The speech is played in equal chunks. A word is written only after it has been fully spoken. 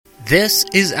This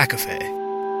is Acafe.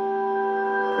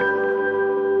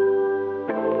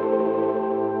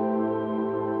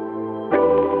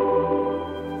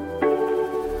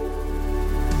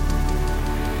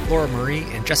 Laura Marie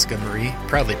and Jessica Marie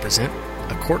proudly present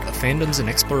A Court of Fandoms and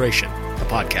Exploration, a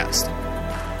podcast.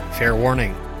 Fair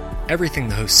warning, everything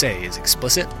the hosts say is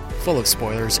explicit, full of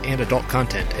spoilers and adult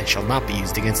content, and shall not be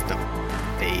used against them.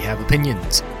 They have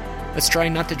opinions. Let's try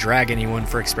not to drag anyone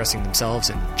for expressing themselves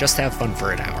and just have fun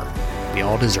for an hour. We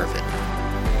all deserve it.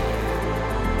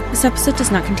 This episode does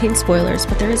not contain spoilers,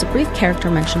 but there is a brief character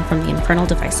mention from the Infernal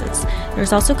Devices. There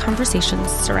is also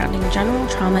conversations surrounding general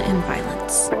trauma and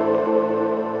violence.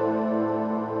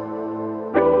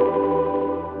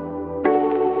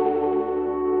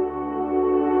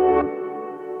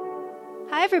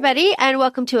 Hi, everybody, and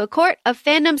welcome to A Court of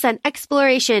Fandoms and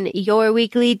Exploration, your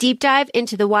weekly deep dive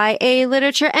into the YA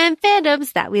literature and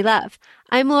fandoms that we love.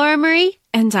 I'm Laura Marie.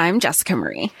 And I'm Jessica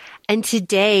Marie. And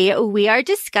today we are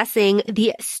discussing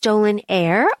The Stolen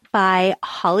Heir by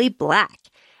Holly Black.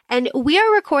 And we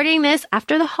are recording this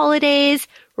after the holidays,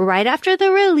 right after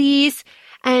the release.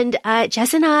 And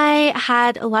Jess and I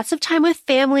had lots of time with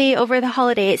family over the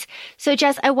holidays. So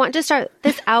Jess, I want to start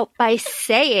this out by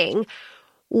saying,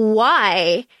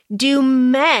 why do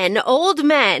men, old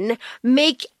men,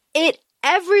 make it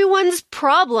everyone's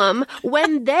problem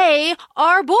when they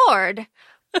are bored?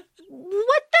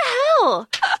 What the hell?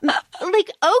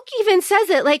 Like, Oak even says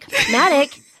it, like,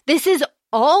 Maddox, this is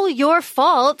all your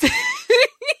fault.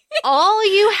 All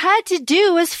you had to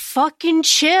do was fucking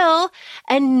chill,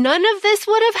 and none of this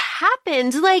would have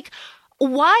happened. Like,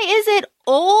 why is it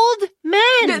old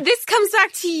men? This comes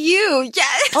back to you.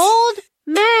 Yes. Old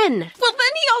men. Well,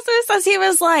 then he also says he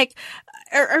was like,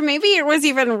 or maybe it was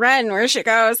even Ren, where she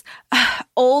goes,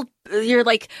 you're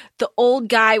like the old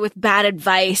guy with bad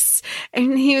advice.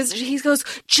 And he goes,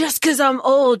 just because I'm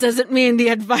old doesn't mean the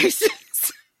advice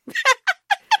is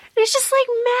It's just like,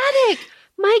 Maddox,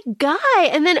 my guy.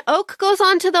 And then Oak goes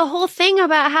on to the whole thing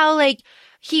about how, like,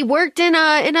 he worked in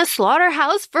a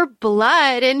slaughterhouse for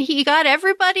blood, and he got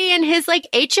everybody in his, like,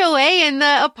 HOA in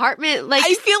the apartment. Like,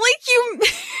 I feel like you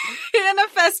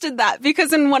manifested that,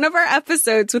 because in one of our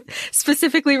episodes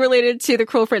specifically related to the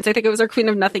Cruel Prince, I think it was our Queen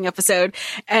of Nothing episode,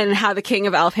 and how the King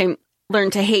of Alfheim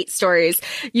learned to hate stories,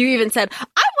 you even said,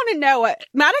 I want to know what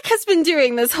Maddox has been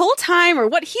doing this whole time, or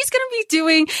what he's going to be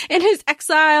doing in his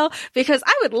exile, because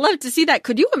I would love to see that.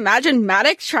 Could you imagine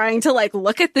Maddox trying to, like,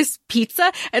 look at this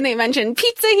pizza, and they mentioned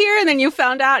pizza here, and then you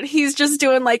found out he's just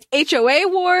doing, like, HOA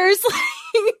wars?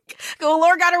 Go,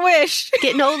 Lord got her wish.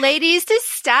 getting old ladies to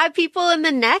stab people in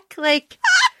the neck. Like,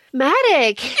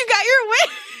 Maddox. You got your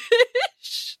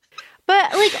wish.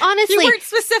 But, like, honestly, you weren't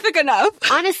specific enough.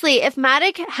 Honestly, if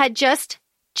Maddox had just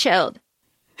chilled,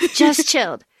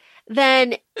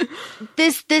 then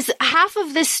this half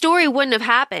of this story wouldn't have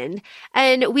happened,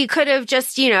 and we could have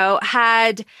just,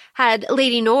 had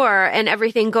Lady Nor and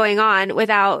everything going on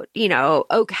without,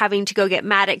 Oak having to go get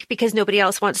Maddox because nobody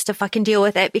else wants to fucking deal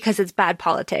with it because it's bad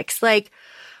politics. Like,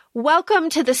 welcome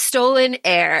to The Stolen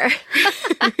Heir.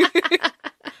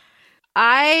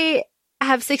 I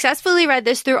have successfully read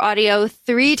this through audio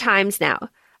 3 times now.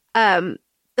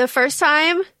 The first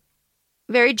time,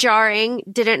 very jarring,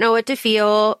 didn't know what to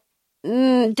feel,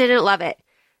 didn't love it.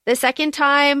 The second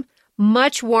time,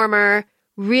 much warmer,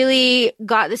 really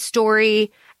got the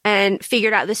story and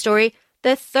figured out the story.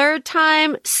 The third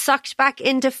time, sucked back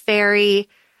into Fairy,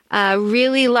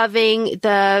 really loving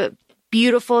the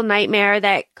beautiful nightmare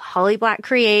that Holly Black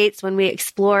creates when we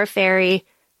explore Fairy,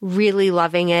 really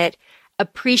loving it.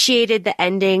 Appreciated the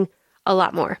ending a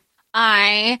lot more.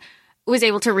 I was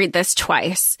able to read this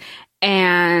twice,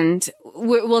 and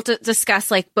we'll discuss,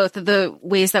 like, both of the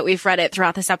ways that we've read it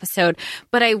throughout this episode.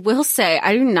 But I will say,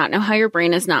 I do not know how your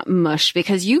brain is not mush,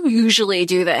 because you usually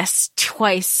do this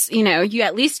twice. You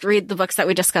at least read the books that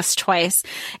we discussed twice,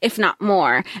 if not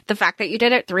more. The fact that you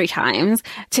did it 3 times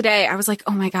today, I was like,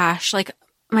 oh my gosh, like,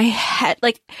 my head,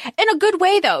 like, in a good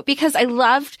way though, because I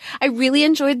really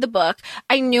enjoyed the book.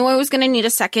 I knew I was going to need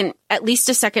at least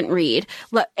a second read.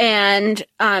 And,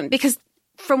 because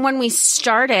from when we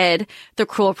started The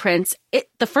Cruel Prince,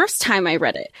 the first time I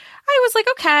read it, I was like,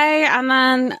 okay. And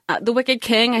then The Wicked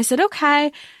King, I said,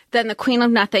 okay. Then The Queen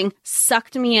of Nothing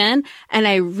sucked me in, and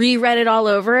I reread it all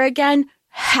over again,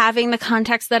 having the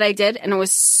context that I did. And I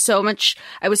was so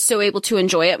able to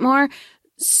enjoy it more.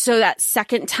 So that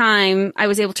second time I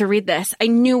was able to read this, I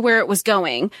knew where it was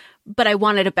going, but I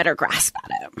wanted a better grasp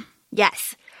at it.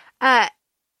 Yes.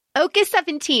 Oak is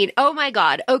 17. Oh my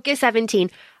God. Oak is 17.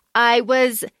 I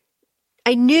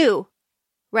knew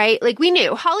right? Like we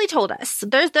knew, Holly told us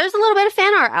there's a little bit of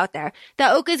fan art out there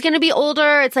that Oak is going to be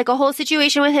older. It's like a whole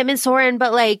situation with him and Soren,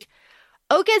 but like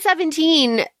Oak at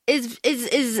 17 is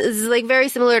like very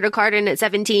similar to Carden at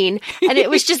 17. And it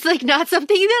was just like not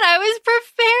something that I was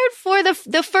prepared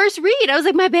for the first read. I was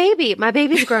like, my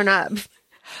baby's grown up.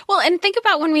 Well, and think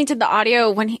about when we did the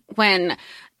audio when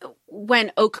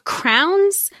Oak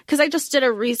crowns, because I just did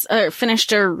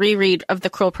finished a reread of The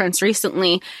Cruel Prince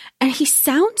recently, and he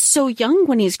sounds so young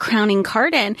when he's crowning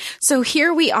Carden. So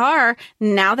here we are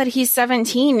now that he's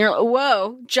 17. You're like,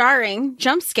 whoa, jarring,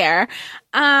 jump scare.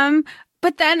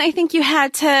 But then I think you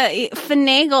had to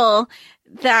finagle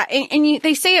that, and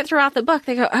they say it throughout the book.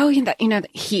 They go, oh, that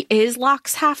he is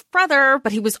Locke's half brother,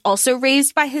 but he was also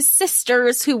raised by his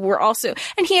sisters who were also,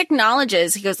 and he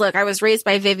acknowledges, he goes, look, I was raised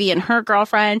by Vivi and her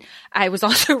girlfriend. I was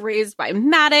also raised by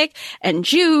Maddox and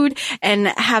Jude, and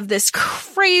have this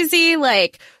crazy,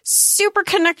 like, super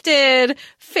connected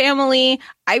family.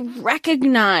 I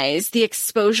recognize the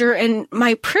exposure and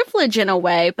my privilege in a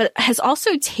way, but has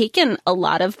also taken a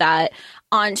lot of that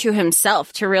onto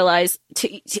himself to realize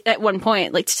at one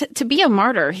point, like to be a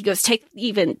martyr. He goes, to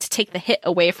take the hit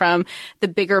away from the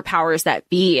bigger powers that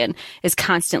be, and is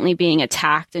constantly being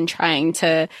attacked and trying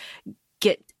to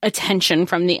get attention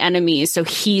from the enemies. So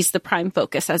he's the prime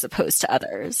focus as opposed to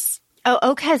others. Oh,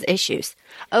 Oak has issues.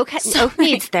 Oak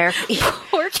needs therapy.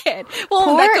 Poor kid.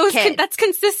 Well, that's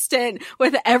consistent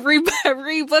with every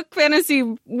book fantasy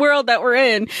world that we're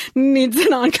in needs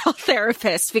an on-call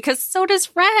therapist, because so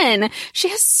does Ren. She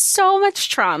has so much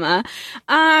trauma.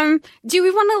 Do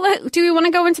we want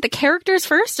to go into the characters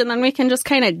first, and then we can just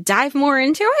kind of dive more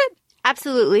into it?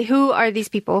 Absolutely. Who are these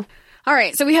people? All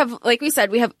right. So we have, like we said,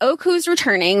 we have Oak, who's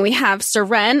returning. We have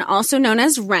Seren, also known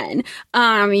as Ren.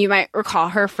 You might recall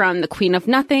her from The Queen of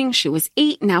Nothing. She was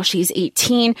 8. Now she's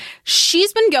 18.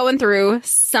 She's been going through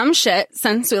some shit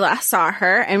since we last saw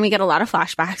her, and we get a lot of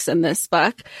flashbacks in this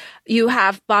book. You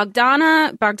have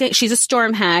Bogdana. She's a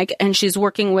storm hag, and she's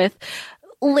working with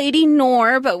Lady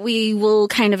Nor, but we will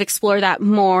kind of explore that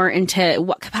more into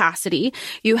what capacity.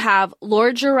 You have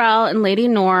Lord Jarrell and Lady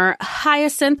Nor,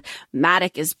 Hyacinth,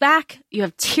 Maddox is back. You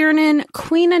have Tiernan,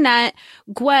 Queen Annette,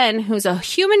 Gwen, who's a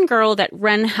human girl that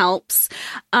Ren helps,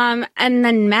 and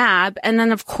then Mab. And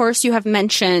then, of course, you have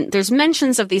there's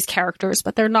mentions of these characters,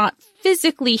 but they're not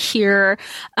physically here.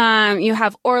 You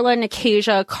have Orla,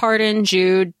 Nicasia, Carden,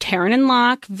 Jude, Taryn and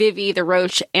Locke, Vivi, the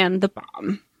Roach, and the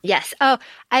Bomb. Yes. Oh,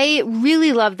 I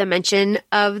really love the mention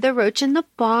of the Roach and the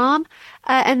Bomb,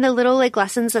 and the little like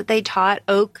lessons that they taught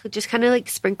Oak, just kind of like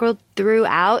sprinkled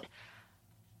throughout.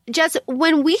 Just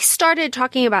when we started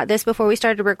talking about this before we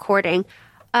started recording,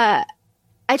 I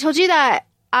told you that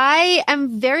I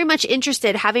am very much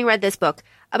interested, having read this book,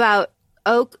 about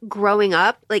Oak growing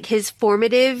up, like his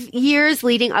formative years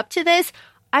leading up to this.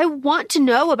 I want to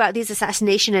know about these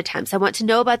assassination attempts. I want to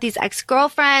know about these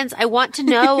ex-girlfriends. I want to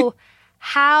know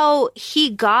how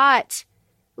he got,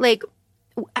 like,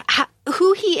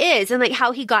 who he is, and like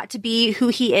how he got to be who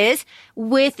he is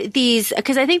with these,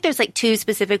 because I think there's like 2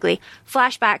 specifically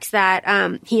flashbacks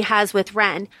that he has with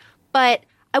Ren. But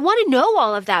I want to know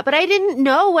all of that, but I didn't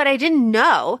know what I didn't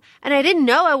know, and I didn't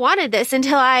know I wanted this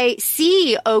until I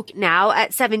see Oak now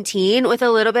at 17 with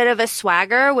a little bit of a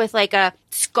swagger, with like a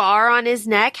scar on his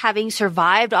neck, having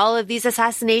survived all of these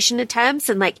assassination attempts,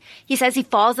 and like he says he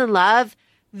falls in love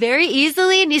very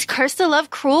easily, and he's cursed to love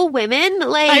cruel women.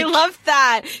 Like, I love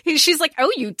that. She's like,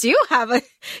 oh, you have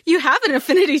an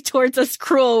affinity towards us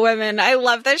cruel women. I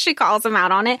love that she calls him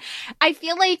out on it. I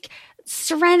feel like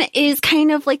Seren is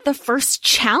kind of like the first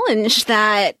challenge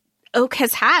that Oak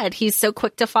has had. He's so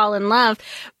quick to fall in love,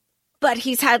 but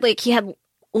he had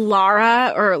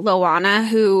Lara or Loana,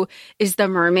 who is the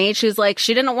mermaid. She's like,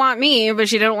 she didn't want me, but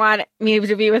she didn't want me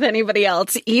to be with anybody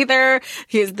else either.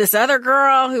 He's this other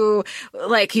girl who,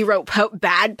 like, he wrote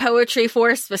bad poetry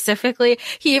for specifically.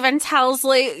 He even tells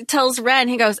Ren,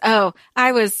 he goes, oh,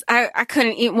 I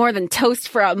couldn't eat more than toast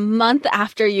for a month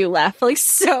after you left. Like,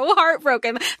 so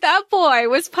heartbroken. That boy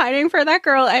was pining for that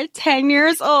girl at 10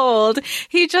 years old.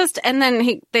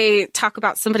 They talk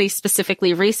about somebody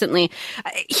specifically recently.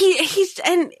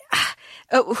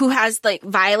 Who has like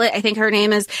Violet, I think her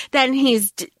name is. Then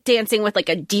he's dancing with like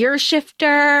a deer shifter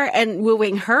and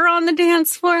wooing her on the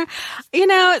dance floor. It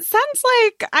sounds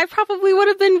like I probably would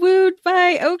have been wooed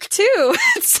by Oak too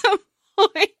at some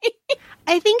point.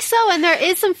 I think so, and there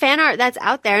is some fan art that's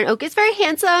out there, and Oak is very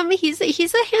handsome. He's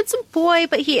a handsome boy,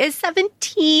 but he is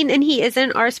 17, and he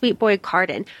isn't our sweet boy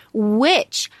Carden,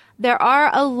 which there are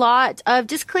a lot of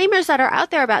disclaimers that are out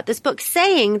there about this book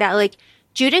saying that, like,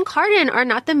 Jude and Carden are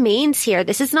not the mains here.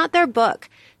 This is not their book.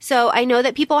 So I know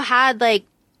that people had, like,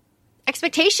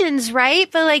 expectations, right?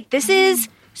 But like this is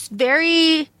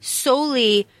very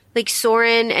solely like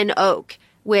Soren and Oak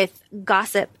with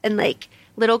gossip and like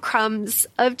little crumbs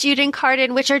of Jude and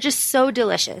Carden, which are just so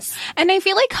delicious. And I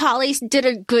feel like Holly did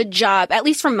a good job, at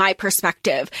least from my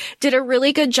perspective, did a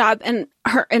really good job in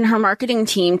her marketing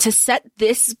team to set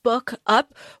this book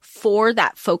up for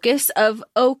that focus of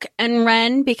Oak and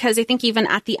Ren, because I think even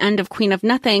at the end of Queen of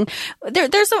Nothing,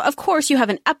 of course you have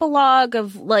an epilogue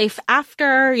of life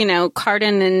after,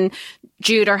 Carden and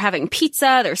Jude are having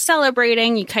pizza, they're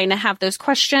celebrating, you kind of have those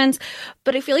questions.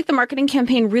 But I feel like the marketing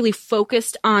campaign really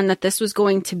focused on that this was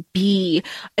going to be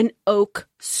an Oak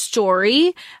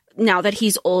story now that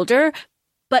he's older.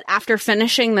 But after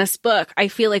finishing this book, I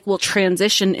feel like we'll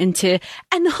transition into,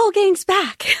 and the whole gang's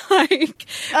back.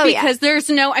 Because there's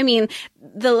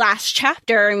the last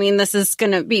chapter, this is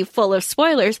going to be full of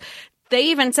spoilers. They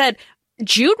even said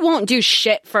Jude won't do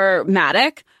shit for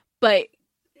Maddox, but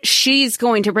she's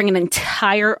going to bring an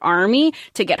entire army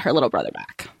to get her little brother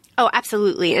back. Oh,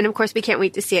 absolutely. And of course, we can't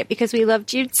wait to see it because we love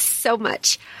Jude so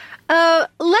much.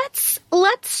 Let's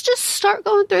just start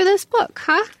going through this book,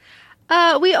 huh?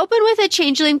 We open with a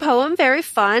changeling poem. Very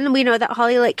fun. We know that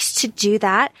Holly likes to do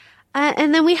that.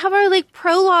 And then we have our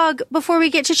prologue before we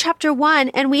get to chapter 1.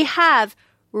 And we have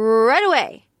right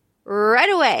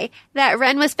away that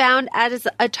Ren was found as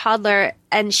a toddler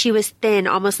and she was thin,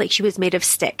 almost like she was made of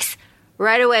sticks.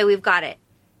 Right away, we've got it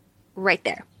right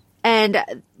there. And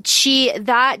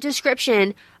that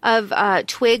description of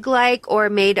twig-like or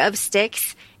made of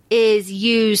sticks is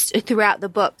used throughout the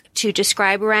book to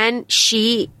describe Ren.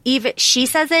 She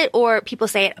says it, or people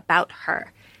say it about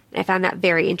her. And I found that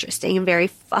very interesting and very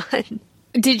fun.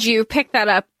 Did you pick that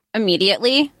up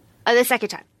immediately? The second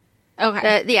time.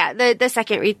 Okay. The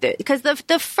second read through. Because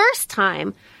the first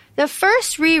time, the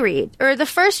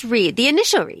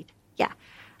initial read,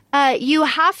 you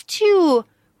have to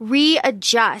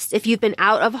readjust if you've been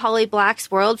out of Holly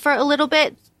Black's world for a little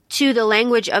bit to the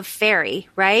language of fairy,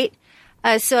 right?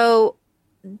 So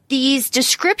these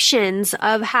descriptions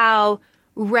of how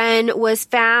Ren was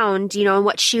found, and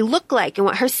what she looked like and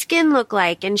what her skin looked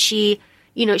like, and she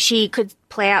could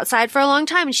play outside for a long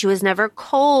time and she was never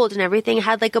cold and everything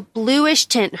had a bluish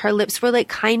tint. Her lips were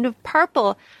kind of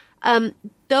purple.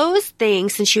 Those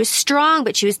things, and she was strong,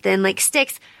 but she was thin like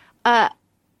sticks.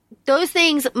 Those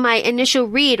things, my initial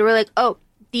read were oh,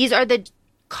 these are the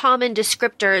common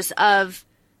descriptors of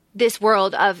this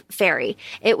world of fairy.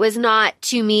 It was not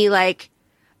to me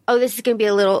oh, this is going to be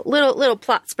a little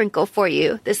plot sprinkle for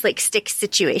you, this stick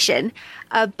situation.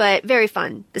 But very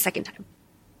fun the second time.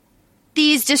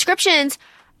 These descriptions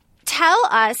tell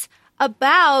us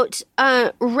about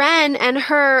Ren and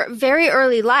her very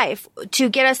early life to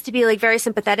get us to be very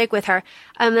sympathetic with her.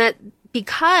 That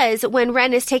because when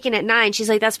Ren is taken at 9, she's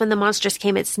that's when the monsters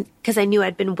came. It's because I knew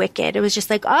I'd been wicked. It was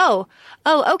just oh,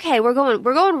 okay, we're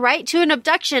going right to an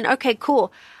abduction. Okay,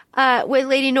 cool. With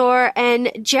Lady Nor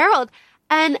and Gerald.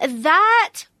 And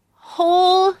that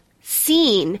whole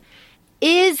scene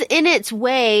is in its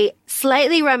way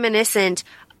slightly reminiscent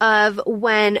of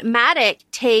when Maddox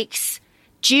takes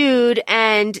Jude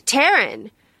and Taryn.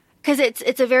 Because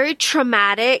it's a very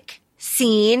traumatic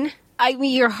scene.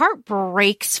 Your heart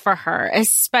breaks for her,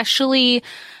 especially,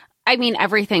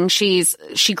 everything. She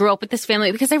grew up with this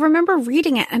family, because I remember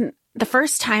reading it and the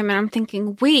first time and I'm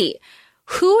thinking, wait,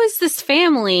 who is this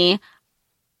family?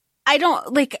 I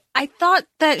thought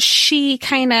that she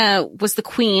kind of was the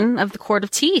queen of the Court of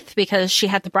Teeth because she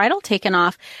had the bridle taken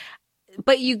off.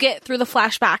 But you get through the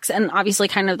flashbacks and obviously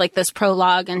kind of this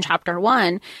prologue in chapter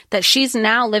 1 that she's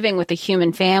now living with a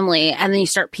human family. And then you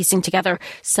start piecing together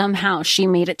somehow she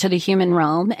made it to the human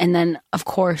realm and then, of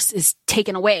course, is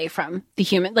taken away from the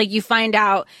human. You find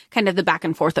out kind of the back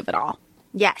and forth of it all.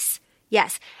 Yes.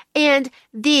 And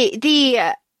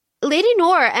the Lady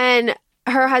Nor and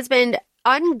her husband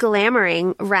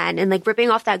unglamoring Ren and ripping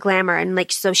off that glamour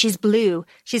and so she's blue.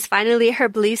 She's finally her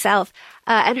blue self.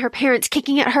 And her parents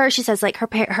kicking at her. She says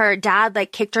her dad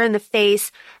kicked her in the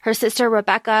face. Her sister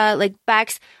Rebecca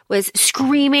Bex was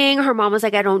screaming. Her mom was I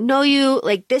don't know you.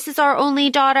 This is our only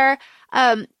daughter.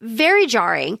 Very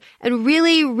jarring and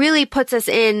really, really puts us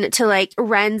into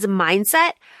Ren's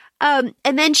mindset. And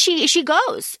then she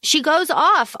goes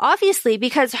off, obviously,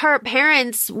 because her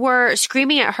parents were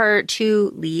screaming at her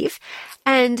to leave.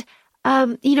 And,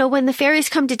 when the fairies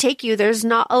come to take you, there's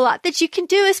not a lot that you can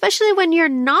do, especially when you're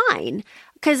 9,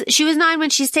 because she was 9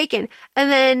 when she's taken.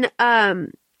 And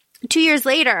then, 2 years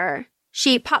later,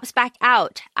 she pops back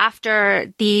out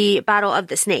after the Battle of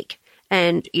the Snake.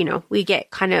 And, we get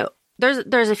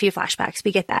there's a few flashbacks.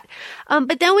 We get that.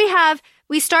 But then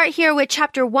we start here with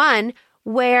chapter 1,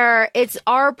 where it's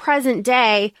our present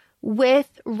day with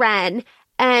Ren.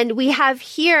 And we have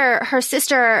here her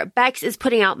sister Bex is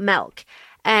putting out milk.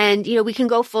 And, you know, we can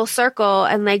go full circle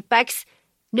and like Bex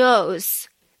knows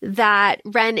that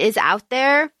Ren is out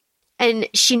there and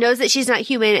she knows that she's not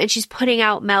human and she's putting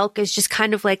out milk as just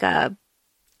kind of like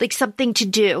something to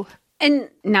do. And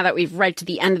now that we've read to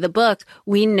the end of the book,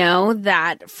 we know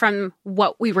that from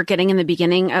what we were getting in the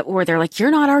beginning where they're like,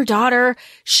 you're not our daughter.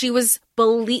 She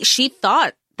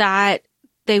thought that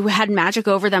they had magic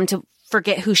over them to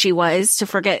forget who she was, to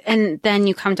forget. And then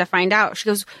you come to find out, she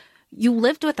goes, you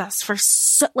lived with us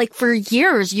for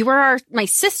years. You were my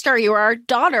sister. You were our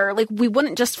daughter. Like, we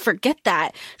wouldn't just forget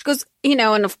that. She goes, you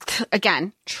know, and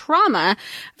again, trauma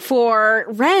for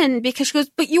Ren because she goes,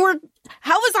 but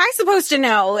how was I supposed to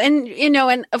know? And, you know,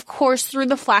 and of course, through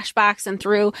the flashbacks and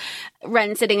through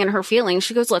Ren sitting in her feelings,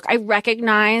 she goes, look, I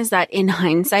recognize that in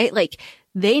hindsight, like,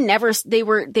 they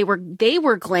were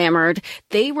glamored.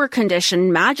 They were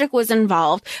conditioned. Magic was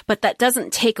involved, but that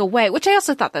doesn't take away, which I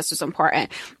also thought this was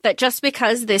important, that just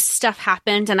because this stuff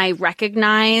happened and I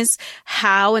recognize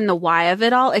how and the why of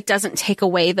it all, it doesn't take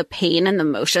away the pain and the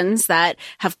emotions that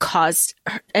have caused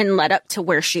and led up to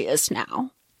where she is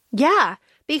now. Yeah,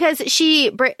 because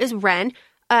Ren,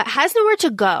 has nowhere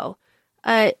to go.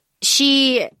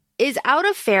 She is out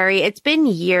of fairy. It's been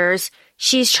years.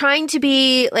 She's trying to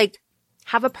be like,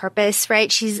 have a purpose, right?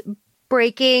 She's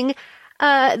breaking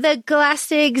the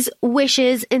Galastig's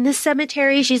wishes in the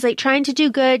cemetery. She's like trying to do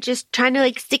good, just trying to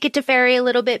like stick it to fairy a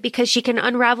little bit because she can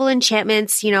unravel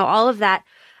enchantments, you know, all of that.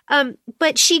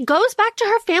 But she goes back to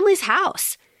her family's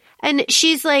house and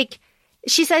she's like,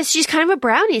 she says she's kind of a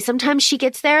brownie. Sometimes she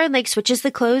gets there and like switches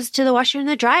the clothes to the washer and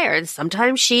the dryer. And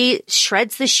sometimes she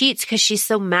shreds the sheets because she's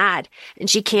so mad and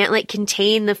she can't like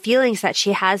contain the feelings that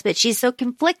she has, but she's so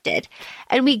conflicted.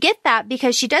 And we get that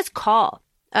because she does call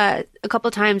a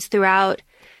couple times throughout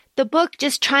the book,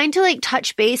 just trying to like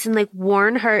touch base and like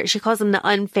warn her. She calls them the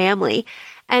unfamily.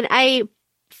 And I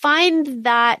find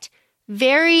that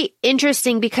very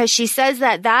interesting because she says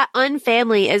that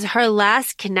unfamily is her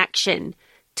last connection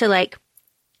to like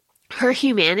her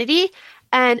humanity.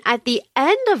 And at the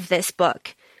end of this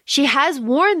book, she has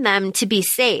warned them to be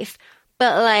safe,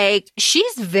 but like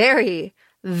she's very,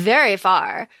 very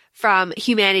far from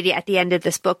humanity at the end of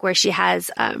this book where she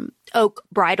has Oak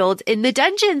bridled in the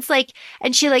dungeons, like,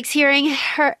 and she likes hearing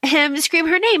him scream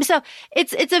her name. So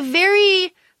it's a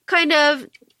very kind of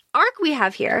arc we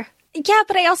have here. Yeah,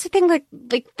 but I also think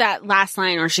like that last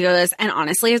line where she goes, and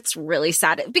honestly, it's really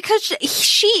sad because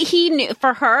he knew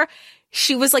for her.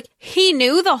 She was like, he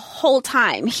knew the whole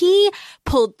time. He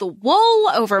pulled the wool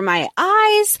over my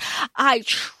eyes. I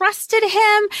trusted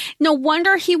him. No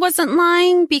wonder he wasn't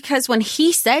lying because when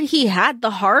he said he had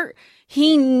the heart,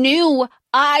 he knew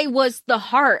I was the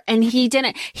heart and he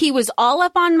didn't. He was all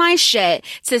up on my shit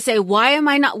to say, why am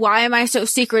I so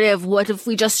secretive? What if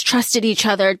we just trusted each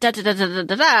other? Da, da, da, da, da,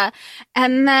 da, da.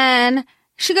 And then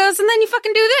she goes, and then you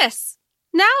fucking do this.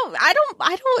 No, I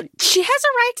don't, she has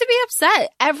a right to be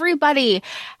upset. Everybody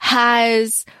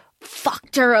has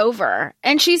fucked her over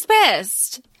and she's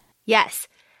pissed. Yes.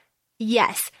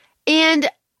 And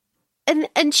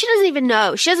she doesn't even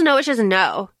know. She doesn't know what she doesn't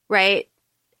know, right?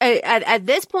 At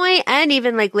this point and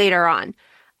even like later on.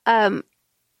 At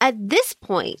this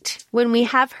point, when we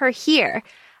have her here,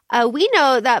 we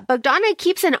know that Bogdana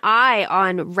keeps an eye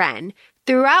on Ren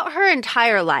throughout her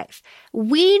entire life.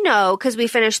 We know, because we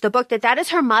finished the book, that is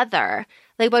her mother.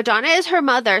 Like, Bogdana is her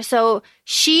mother. So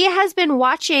she has been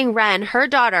watching Ren, her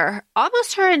daughter,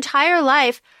 almost her entire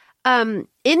life in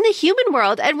the human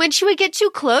world. And when she would get too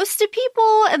close to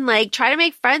people and, like, try to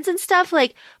make friends and stuff,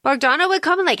 like, Bogdana would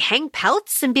come and, like, hang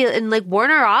pelts and like, warn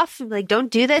her off. Like,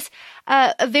 don't do this.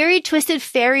 A very twisted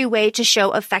fairy way to show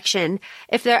affection,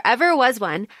 if there ever was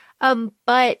one.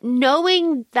 But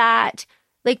knowing that,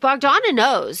 like, Bogdana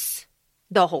knows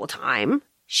the whole time.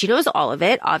 She knows all of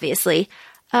it, obviously.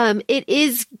 It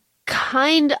is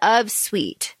kind of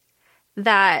sweet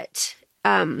that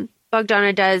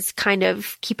Bogdana does kind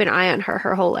of keep an eye on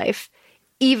her whole life,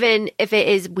 even if it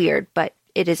is weird, but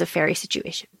it is a fairy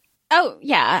situation. Oh,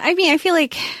 yeah. I mean, I feel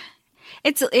like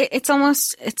it's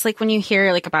almost, it's like when you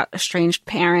hear like about estranged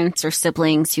parents or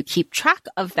siblings who keep track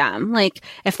of them. Like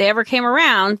if they ever came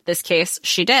around, this case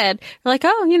she did, you're like,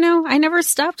 oh, you know, I never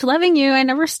stopped loving you. I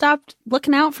never stopped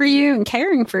looking out for you and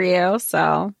caring for you.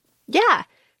 So yeah,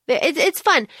 it's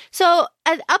fun. So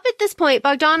up at this point,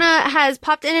 Bogdana has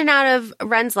popped in and out of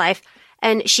Ren's life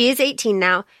and she is 18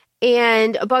 now.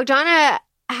 And Bogdana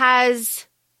has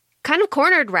kind of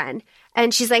cornered Ren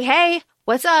and she's like, hey,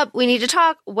 what's up? We need to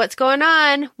talk. What's going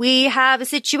on? We have a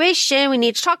situation we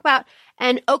need to talk about.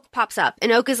 and Oak pops up.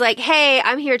 And Oak is like, hey,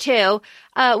 I'm here too,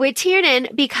 with Tiernan,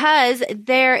 because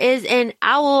there is an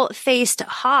owl-faced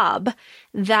hob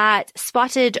that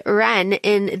spotted Ren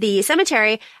in the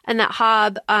cemetery. And that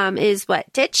hob is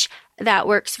Titch, that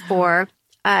works for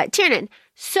Tiernan.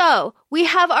 So we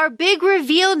have our big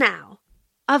reveal now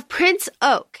of Prince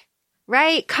Oak,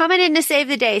 right? Coming in to save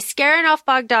the day, scaring off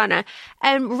Bogdana.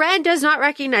 And Ren does not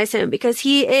recognize him because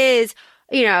he is,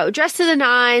 dressed to the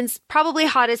nines, probably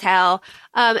hot as hell.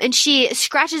 And she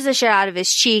scratches the shit out of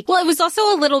his cheek. Well, it was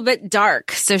also a little bit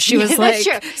dark. So she was like,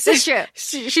 That's true.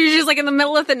 She was just like in the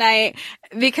middle of the night,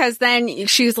 because then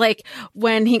she was like,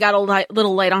 when he got a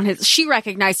little light on she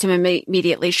recognized him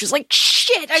immediately. She was like,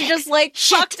 shit, I just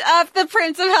fucked up the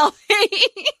Prince of Hell.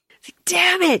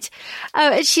 Damn it.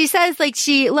 She says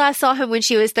she last saw him when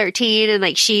she was 13,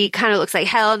 and she kind of looks like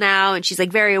hell now, and she's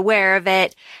very aware of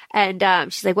it. And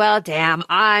she's like, well, damn,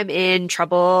 I'm in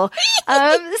trouble.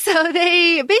 So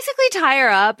they basically tie her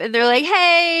up, and they're like,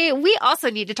 hey, we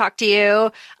also need to talk to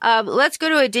you. Let's go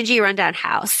to a dingy rundown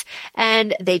house.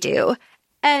 And they do.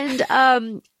 And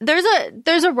there's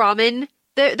a ramen.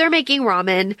 They're making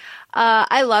ramen.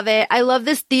 I love it. I love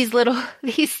these little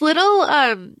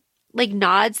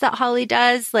nods that Holly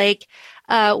does,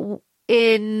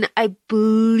 in, I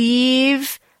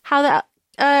believe, how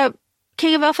that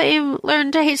King of Elfame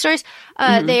learned to hate stories.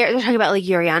 They're talking about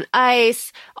Yuri on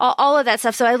Ice, all of that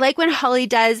stuff. So I like when Holly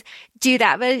does do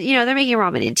that, but they're making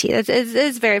ramen and tea.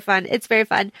 It's very fun. It's very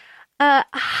fun.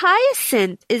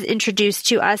 Hyacinth is introduced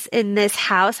to us in this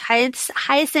house.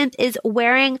 Hyacinth is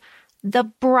wearing the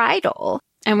bridle.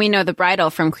 And we know the bridle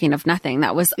from Queen of Nothing.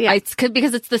 That was, it's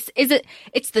because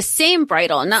it's the same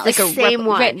bridle, not the same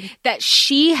one that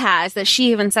she has, that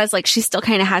she even says she still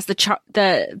kind of has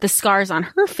the scars on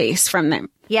her face from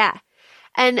them. Yeah.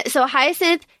 And so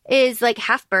Hyacinth is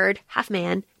half bird, half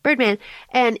man, birdman,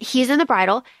 and he's in the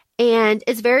bridle, and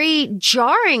it's very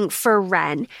jarring for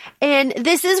Ren. And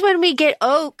this is when we get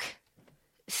Oak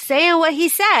saying what he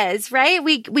says, right?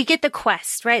 We get the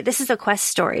quest, right? This is a quest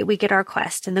story. We get our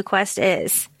quest, and the quest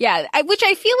is... Yeah, which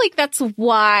I feel that's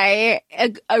why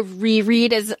a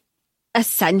reread is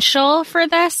essential for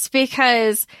this,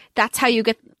 because that's how you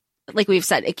get, like we've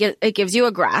said, it gives you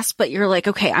a grasp, but you're like,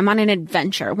 okay, I'm on an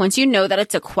adventure. Once you know that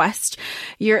it's a quest,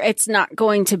 it's not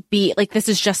going to be this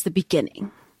is just the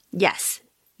beginning. Yes.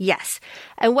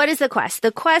 And what is the quest?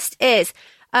 The quest is...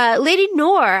 Lady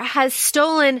Noor has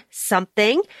stolen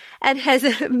something and has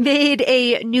made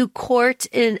a new court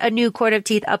of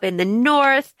teeth up in the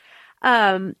north.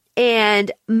 And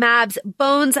Mab's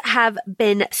bones have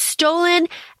been stolen,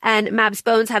 and Mab's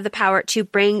bones have the power to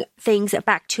bring things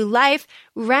back to life.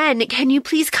 Ren, can you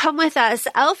please come with us?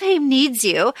 Elfhame needs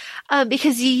you,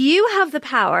 because you have the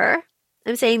power,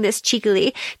 I'm saying this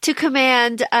cheekily, to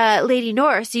command, Lady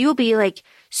Noor. So you'll be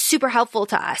super helpful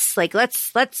to us.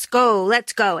 Let's go.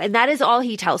 And that is all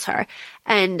he tells her.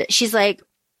 And she's like,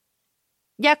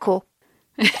 yeah, cool.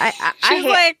 She's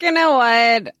like, you know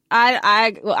what?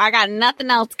 I got nothing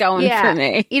else going for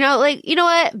me. You know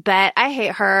what? Bet I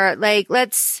hate her.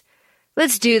 Let's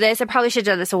do this. I probably should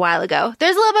have done this a while ago.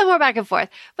 There's a little bit more back and forth,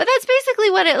 but that's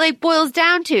basically what it boils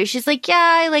down to. She's like,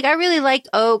 yeah, I really like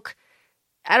Oak.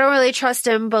 I don't really trust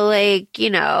him, but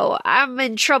I'm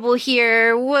in trouble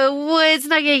here. It's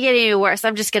not going to get any worse.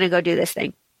 I'm just going to go do this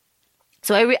thing.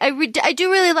 So I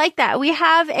do really like that. We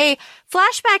have a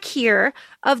flashback here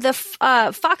of the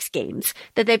Fox games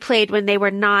that they played when they were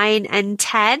 9 and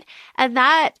 10. And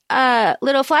that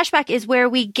little flashback is where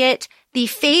we get the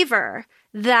favor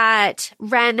that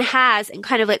Ren has and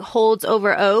kind of holds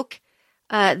over Oak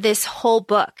this whole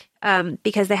book.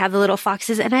 Because they have the little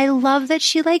foxes, and I love that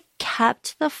she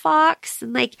kept the fox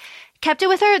and kept it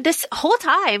with her this whole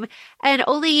time, and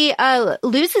only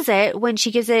loses it when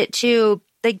she gives it to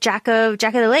Jack of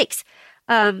the Lakes.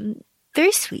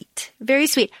 Very sweet, very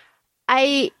sweet.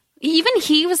 Even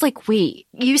he was like, wait,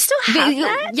 you still have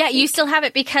that? Yeah, you still have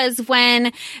it, because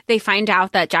when they find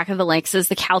out that Jack of the Lakes is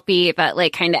the Kelpie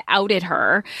that kind of outed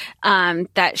her,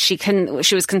 that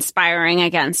she was conspiring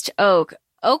against Oak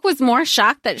was more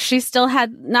shocked that she still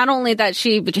had, not only that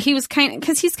but he was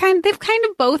they've kind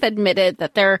of both admitted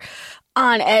that they're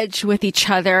on edge with each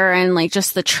other, and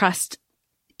just the trust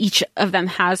each of them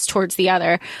has towards the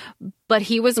other. But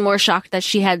he was more shocked that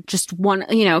she had just one,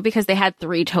 because they had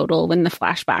 3 total in the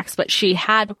flashbacks, but she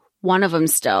had one of them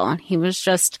still. And he was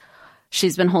just,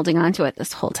 she's been holding on to it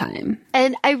this whole time.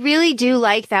 And I really do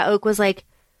like that Oak was like,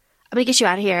 I'm going to get you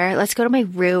out of here. Let's go to my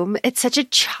room. It's such a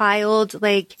child,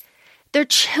 they're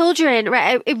children,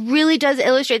 right? It really does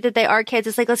illustrate that they are kids.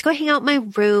 It's like, let's go hang out in my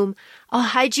room. I'll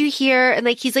hide you here. And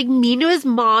like, he's like mean to his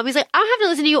mom. He's like, I don't have to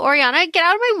listen to you, Oriana. Get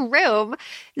out of my room.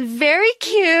 Very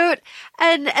cute.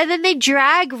 And then they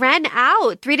drag Ren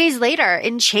out 3 days later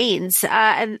in chains.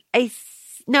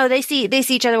 No, they see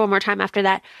each other one more time after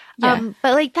that. Yeah.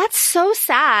 But like, that's so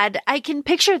sad. I can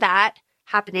picture that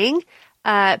happening.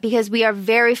 Because we are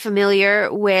very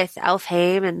familiar with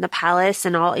Elfheim and the palace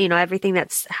and all, everything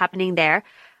that's happening there.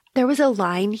 There was a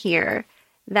line here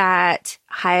that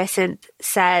Hyacinth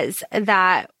says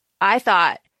that I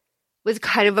thought was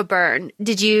kind of a burn.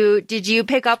 Did you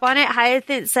pick up on it?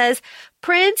 Hyacinth says,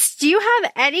 Prince, do you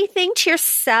have anything to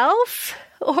yourself?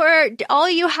 Or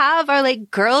all you have are like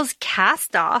girls'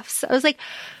 cast-offs. I was like,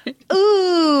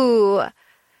 ooh.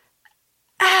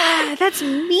 That's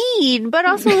mean, but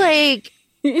also like,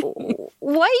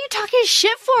 what are you talking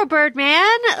shit for,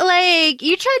 Birdman? Like,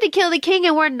 you tried to kill the king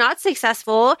and were not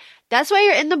successful. That's why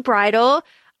you're in the bridal.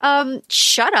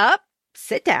 Shut up.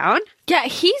 Sit down. Yeah,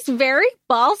 he's very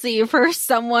ballsy for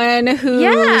someone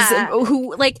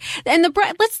who like, and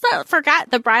let's not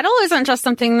forget, the bridal isn't just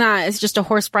something that is just a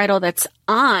horse bridle that's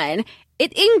on.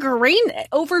 It ingrained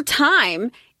over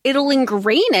time. It'll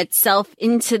ingrain itself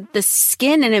into the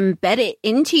skin and embed it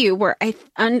into you, where I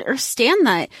understand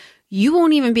that you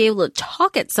won't even be able to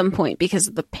talk at some point because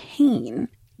of the pain.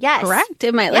 Yes. Correct?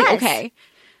 Am I like, okay.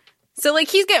 So like,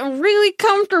 he's getting really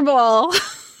comfortable.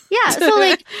 Yeah. So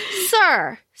like,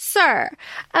 sir.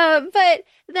 But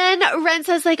then Ren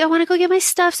says like, I want to go get my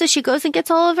stuff. So she goes and gets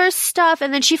all of her stuff.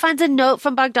 And then she finds a note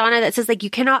from Bogdana that says like, you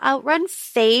cannot outrun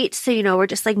fate. So, we're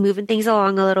just like moving things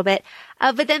along a little bit.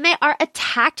 But then they are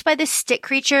attacked by the stick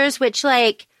creatures, which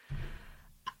like,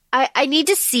 I need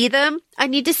to see them. I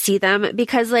need to see them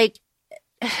because like,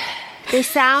 they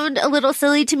sound a little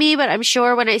silly to me, but I'm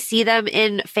sure when I see them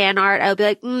in fan art, I'll be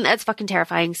like, that's fucking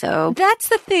terrifying. So that's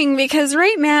the thing, because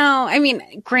right now, I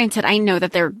mean, granted, I know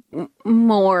that they're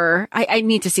more, I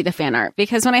need to see the fan art,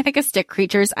 because when I think of stick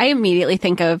creatures, I immediately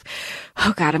think of,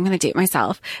 oh God, I'm going to date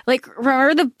myself. Like,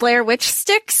 remember the Blair Witch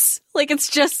sticks? Like, it's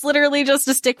just literally just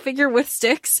a stick figure with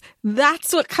sticks.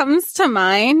 That's what comes to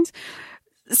mind.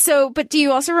 So, but do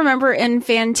you also remember in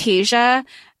Fantasia,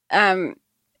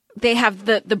 they have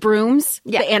the brooms,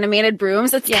 the animated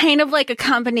brooms. It's kind of like a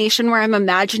combination where I'm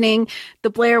imagining the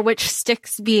Blair Witch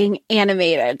sticks being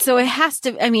animated. So it has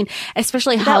to, I mean,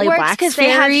 especially Holly Black's because they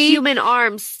have human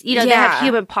arms, they have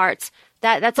human parts.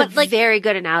 That's a very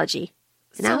good analogy.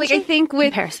 So like, I think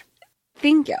with comparison.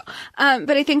 Thank you.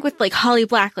 But I think with like Holly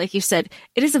Black, like you said,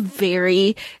 it is a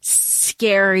very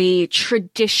scary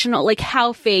traditional, like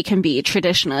how Fae can be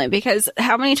traditionally, because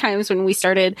how many times when we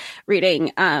started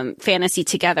reading, fantasy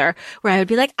together where I would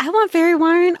be like, I want fairy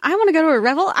wine. I want to go to a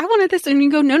revel. I wanted this. And you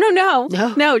go,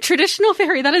 no, traditional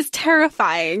fairy. That is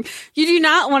terrifying. You do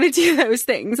not want to do those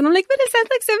things. And I'm like, but it sounds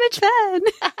like so much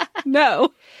fun.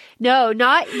 No,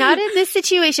 not in this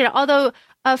situation. Although,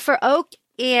 for Oak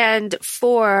and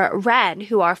for Ren,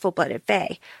 who are full-blooded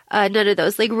Fae, none of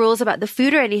those like rules about the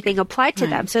food or anything apply to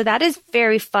them. So that is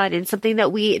very fun and something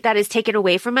that is taken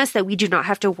away from us that we do not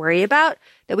have to worry about,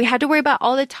 that we had to worry about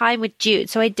all the time with Jude.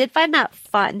 So I did find that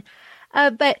fun.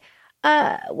 But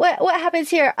what happens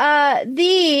here?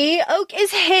 The Oak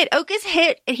is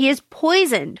hit and he is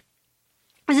poisoned.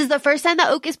 This is the first time that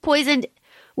Oak is poisoned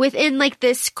within like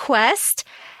this quest.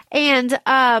 And,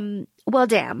 well,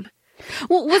 damn.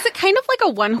 Well, was it kind of like a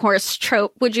one-horse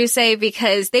trope, would you say?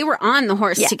 Because they were on the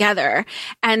horse together.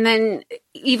 And then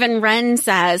even Ren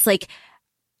says, like,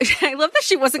 I love that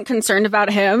she wasn't concerned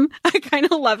about him. I kind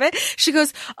of love it. She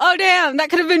goes, oh, damn, that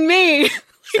could have been me.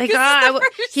 Like,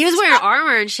 he was wearing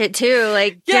armor and shit too.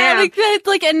 Like, yeah, damn. like that,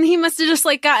 like, and he must have just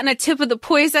like gotten a tip of the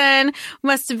poison,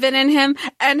 must have been in him,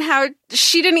 and how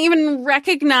she didn't even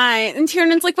recognize. And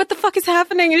Tiernan's like, "What the fuck is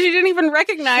happening?" And she didn't even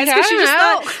recognize because she just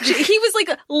thought he was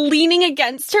like leaning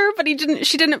against her, but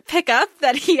she didn't pick up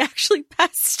that he actually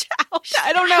passed out.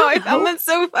 I don't know. I found that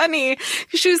so funny.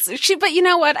 But you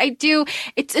know what?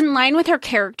 It's in line with her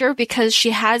character because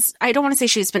she has. I don't want to say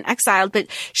she's been exiled, but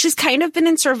she's kind of been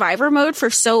in survivor mode for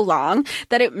so long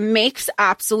that it makes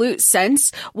absolute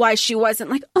sense why she wasn't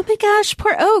like, oh my gosh,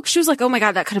 poor Oak. She was like, oh my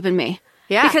God, that could have been me.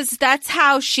 Yeah. Because that's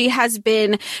how she has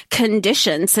been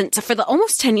conditioned for the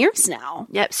almost 10 years now.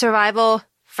 Yep. Survival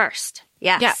first.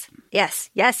 Yes. Yeah.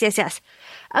 Yes.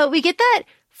 We get that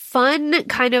fun,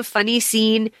 kind of funny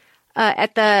scene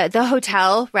at the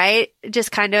hotel, right?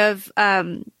 Just kind of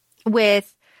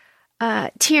with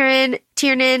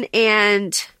Tiernan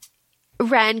and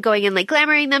Ren going and like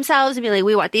glamoring themselves and being like,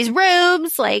 we want these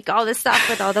rooms, like all this stuff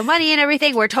with all the money and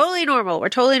everything. We're totally normal. We're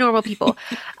totally normal people.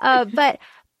 But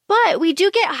But we do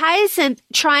get Hyacinth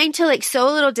trying to like sow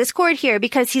a little discord here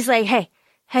because he's like, hey,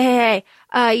 I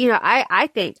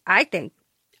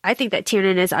think that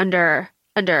Tiernan is under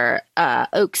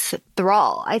Oak's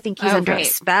thrall. I think he's under a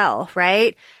spell,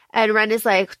 right? And Ren is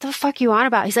like, what the fuck you on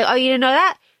about? He's like, oh, you didn't know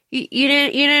that? You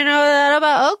didn't know that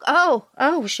about Oak?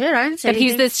 Oh shit, I didn't say anything.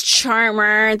 He's this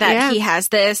charmer, that he has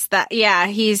this,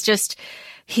 he's just,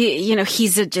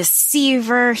 he's a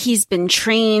deceiver. He's been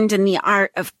trained in the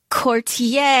art of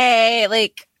courtier,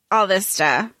 like all this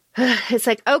stuff. It's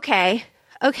like, okay,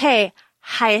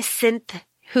 Hyacinth,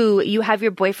 who you have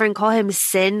your boyfriend call him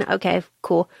Sin. Okay,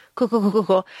 cool. We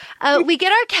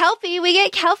get our Kelpie. We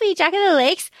get Kelpie, Jack of the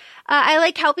Lakes. I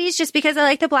like Kelpies just because I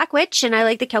like the Black Witch and I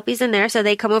like the Kelpies in there. So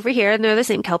they come over here and they're the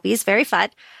same Kelpies. Very fun.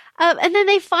 And then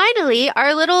they finally,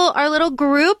 our little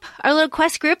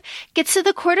quest group gets to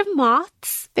the Court of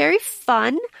Moths. Very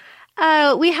fun.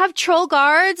 We have troll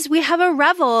guards. We have a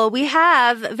revel. We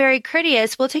have very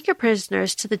courteous. We'll take your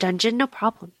prisoners to the dungeon. No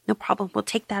problem. We'll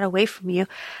take that away from you.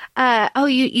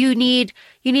 You need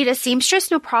a seamstress?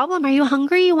 No problem. Are you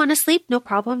hungry? You want to sleep? No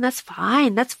problem. That's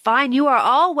fine. You are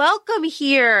all welcome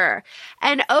here.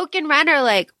 And Oak and Ren are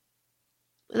like,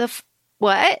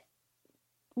 what?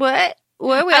 What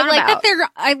are we on about?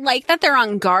 I like that they're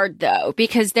on guard though,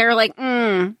 because they're like,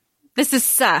 this is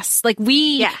sus. Like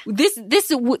this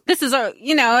is a,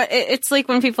 it's like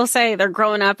when people say they're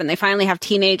growing up and they finally have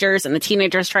teenagers and the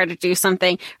teenagers try to do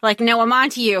something like, no, I'm on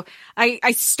to you.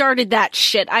 I started that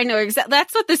shit. I know exactly.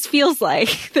 That's what this feels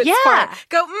like. Go,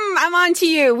 I'm on to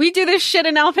you. We do this shit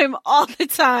in Elfham all the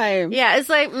time. Yeah. It's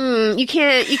like, you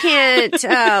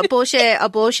can't bullshit a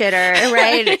bullshitter,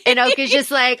 right? And Oak is just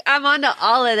like, I'm on to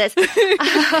all of this. Do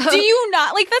you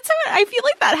not like, that's how I feel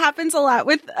like that happens a lot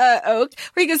with Oak,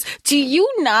 where he goes, do you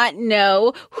not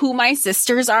know who my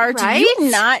sisters are? Right? Do you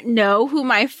not know who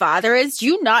my father is? Do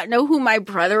you not know who my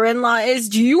brother-in-law is?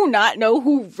 Do you not know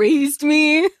who raised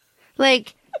me?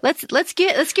 Like, let's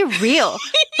get real.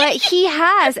 But he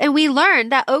has, and we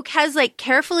learned that Oak has like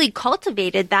carefully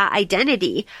cultivated that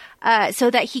identity, so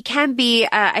that he can be,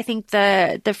 I think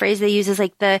the phrase they use is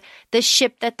like the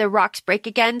ship that the rocks break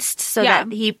against, so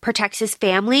that he protects his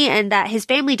family and that his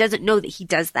family doesn't know that he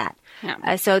does that.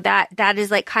 Yeah. So that is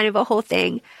like kind of a whole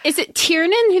thing. Is it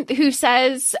Tiernan who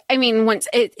says,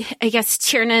 I guess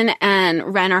Tiernan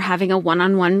and Ren are having a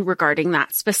one-on-one regarding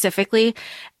that specifically.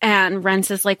 And Ren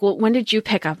says like, well, when did you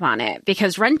pick up on it?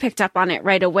 Because Ren picked up on it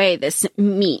right away, this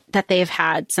meet that they've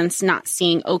had since not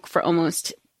seeing Oak for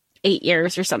almost 8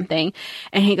 years or something.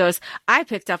 And he goes, I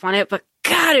picked up on it, but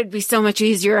God, it'd be so much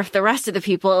easier if the rest of the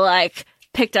people like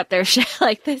picked up their shit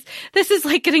like this. This is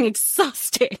like getting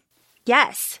exhausting.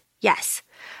 Yes.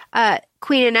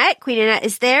 Queen Annette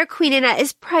is there. Queen Annette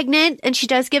is pregnant and she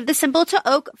does give the symbol to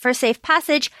Oak for safe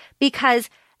passage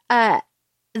because,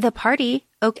 the party,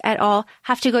 Oak et al.,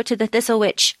 have to go to the Thistle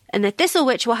Witch, and the Thistle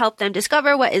Witch will help them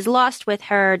discover what is lost with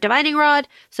her divining rod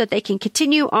so that they can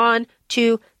continue on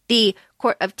to the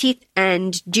Court of Teeth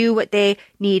and do what they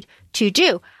need to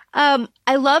do.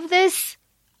 I love this.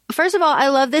 First of all, I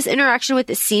love this interaction with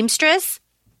the seamstress,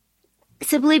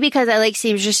 simply because I like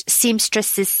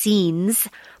seamstress's scenes,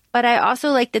 but I also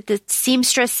like that the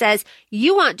seamstress says,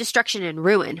 you want destruction and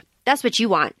ruin. That's what you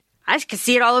want. I can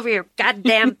see it all over your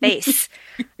goddamn face.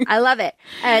 I love it.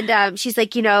 And she's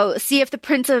like, see if the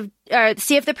Prince of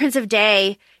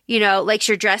Day, likes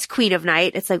your dress, Queen of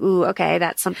Night. It's like, ooh, okay,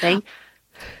 that's something.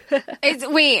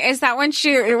 Is that when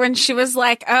she was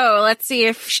like, oh, let's see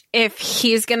if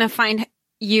he's gonna find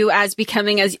you as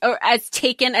becoming as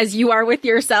taken as you are with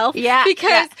yourself? Yeah.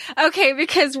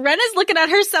 Because Ren is looking at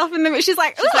herself in the mirror. She's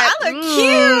like, ooh, I look cute.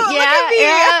 Yeah, look at me.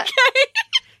 Yeah. Okay.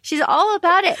 She's all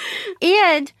about it.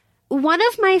 And one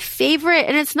of my favorite,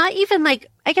 and it's not even like,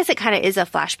 I guess it kind of is a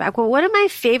flashback, but one of my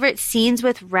favorite scenes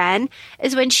with Ren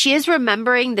is when she is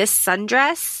remembering this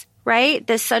sundress, right?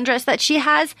 This sundress that she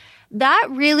has. That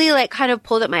really like kind of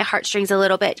pulled at my heartstrings a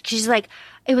little bit. She's like,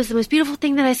 it was the most beautiful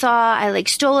thing that I saw. I like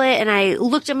stole it and I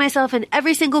looked at myself in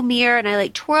every single mirror and I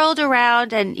like twirled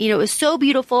around and, it was so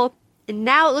beautiful. And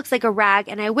now it looks like a rag.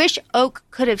 And I wish Oak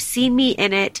could have seen me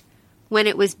in it when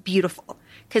it was beautiful,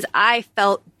 because I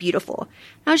felt beautiful.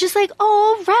 And I was just like,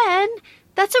 oh, Ren,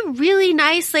 that's a really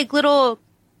nice, like little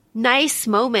nice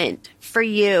moment for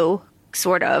you,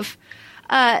 sort of,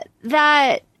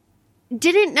 that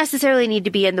didn't necessarily need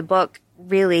to be in the book,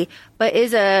 really, but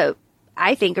is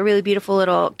I think, a really beautiful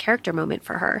little character moment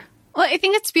for her. Well, I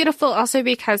think it's beautiful also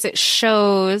because it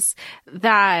shows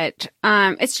that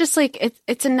it's just like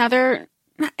it's another.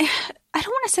 I don't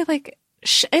want to say like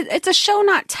it's a show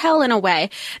not tell in a way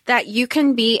that you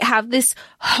can have this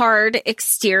hard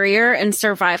exterior and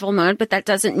survival mode, but that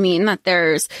doesn't mean that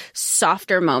there's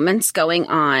softer moments going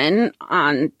on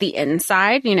the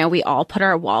inside. You know, we all put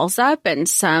our walls up, and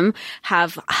some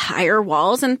have higher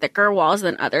walls and thicker walls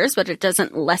than others, but it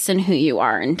doesn't lessen who you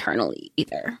are internally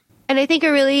either. And I think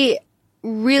a really,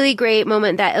 really great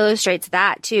moment that illustrates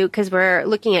that too, because we're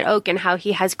looking at Oak and how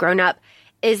he has grown up,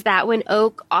 is that when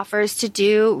Oak offers to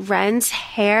do Ren's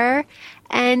hair,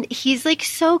 and he's like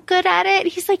so good at it.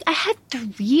 He's like, I had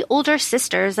 3 older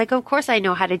sisters. Like, of course I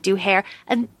know how to do hair.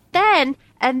 And then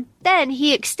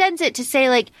he extends it to say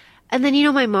like, and then, you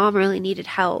know, my mom really needed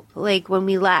help. Like when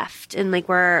we left and like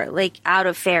we're like out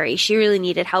of Fairy, she really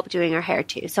needed help doing her hair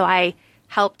too. So I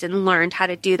helped and learned how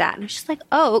to do that. And I was just like,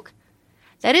 Oak,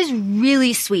 that is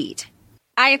really sweet.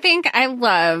 I think I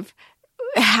love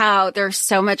how there's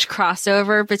so much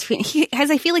crossover between,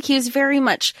 I feel like he was very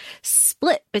much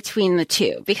split between the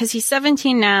two, because he's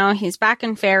 17 now, he's back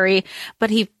in Fairy, but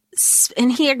he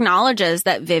acknowledges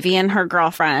that Vivian, her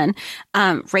girlfriend,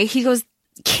 he goes,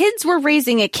 kids were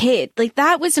raising a kid. Like,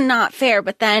 that was not fair.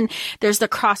 But then there's the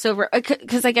crossover,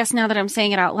 because I guess now that I'm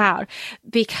saying it out loud,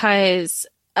 because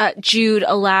Jude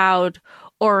allowed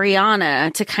Oriana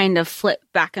to kind of flip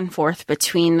back and forth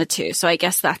between the two. So I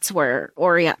guess that's where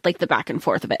like the back and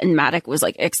forth of it. And Madoc was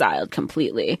like exiled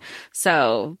completely.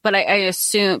 So, but I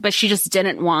assume, but she just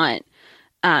didn't want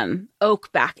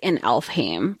Oak back in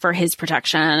Elfheim for his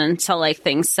protection until like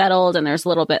things settled and there's a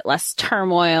little bit less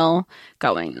turmoil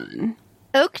going on.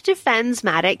 Oak defends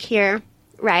Madoc here,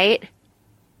 right?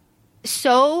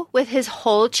 So with his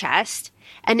whole chest,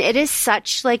 and it is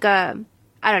such like I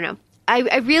don't know.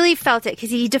 I really felt it because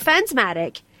he defends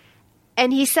Madoc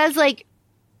and he says like,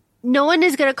 no one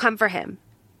is going to come for him.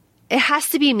 It has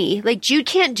to be me. Like, Jude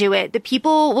can't do it. The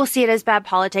people will see it as bad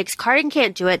politics. Cardan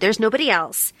can't do it. There's nobody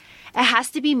else. It has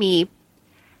to be me.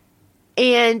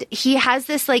 And he has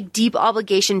this like deep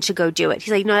obligation to go do it.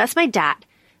 He's like, no, that's my dad.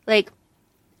 Like,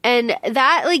 and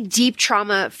that like deep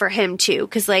trauma for him too.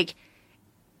 Cause like,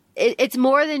 it's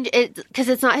more than it, cause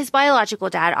it's not his biological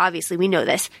dad. Obviously we know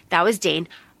this. That was Dane.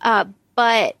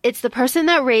 But it's the person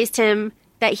that raised him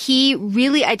that he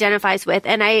really identifies with.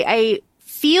 And I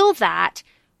feel that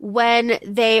when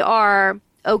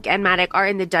Oak and Madoc are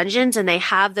in the dungeons and they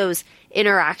have those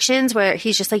interactions where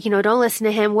he's just like, you know, don't listen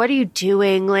to him. What are you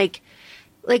doing? Like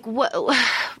what,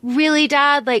 really,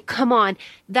 Dad? Like, come on.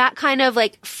 That kind of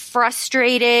like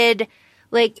frustrated,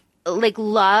 like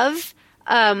love,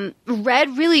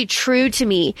 read really true to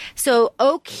me. So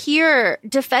Oak here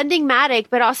defending Madoc,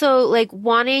 but also like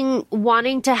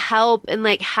wanting to help and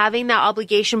like having that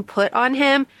obligation put on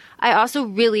him. I also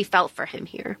really felt for him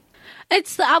here.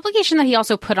 It's the obligation that he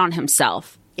also put on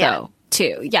himself, though,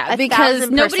 too. Yeah, because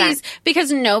 1,000%.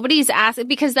 nobody's asked.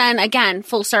 Because then again,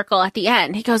 full circle at the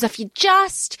end, he goes, if you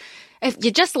just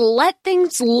let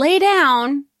things lay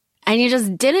down and you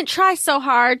just didn't try so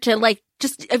hard to like,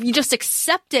 if you just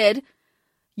accepted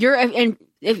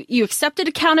if you accepted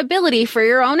accountability for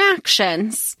your own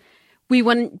actions, we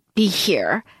wouldn't be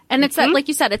here. And it's that, like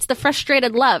you said, it's the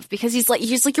frustrated love, because he's like,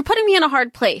 you're putting me in a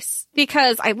hard place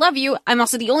because I love you. I'm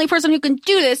also the only person who can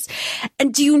do this.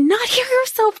 And do you not hear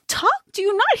yourself talk? Do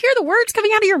you not hear the words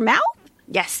coming out of your mouth?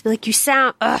 Yes. Like you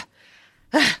sound,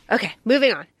 okay.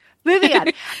 Moving on. We have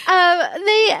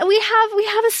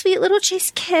a sweet little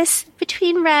chase kiss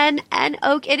between Ren and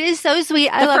Oak. It is so sweet.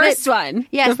 I love it. The first one.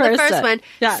 Yes, the first one.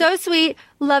 Yeah. So sweet.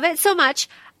 Love it so much.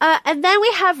 And then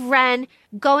we have Ren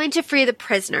going to free the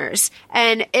prisoners.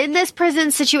 And in this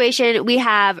prison situation, we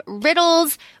have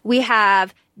riddles. We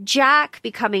have Jack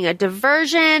becoming a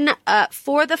diversion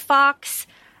for the Fox.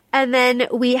 And then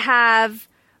we have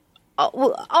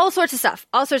all sorts of stuff.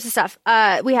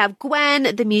 We have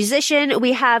Gwen, the musician.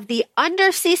 We have the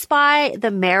undersea spy,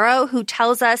 the Marrow, who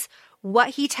tells us what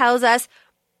he tells us.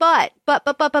 But,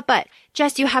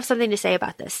 Jess, you have something to say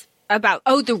about this.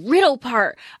 The riddle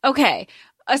part. Okay.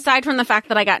 Aside from the fact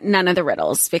that I got none of the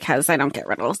riddles because I don't get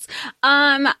riddles.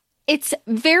 It's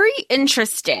very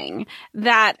interesting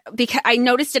that, because I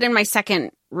noticed it in my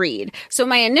second read. So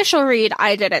my initial read,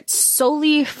 I did it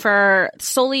solely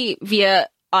via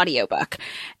audiobook,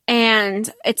 and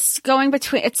it's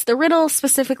the riddle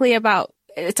specifically about,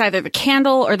 it's either the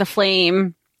candle or the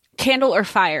flame. Candle or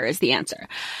fire is the answer,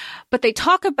 but they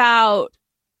talk about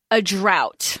a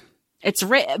drought. It's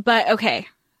written, but okay,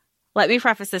 let me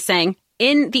preface this saying,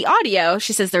 in the audio,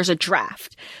 she says there's a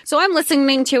draft. So I'm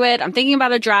listening to it. I'm thinking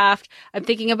about a draft. I'm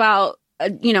thinking about a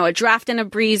draft in a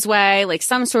breezeway, like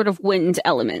some sort of wind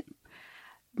element.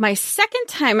 my second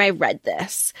time I read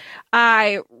this,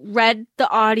 I read the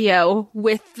audio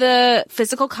with the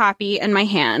physical copy in my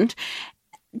hand,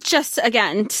 just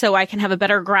again, so I can have a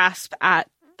better grasp at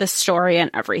the story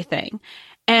and everything.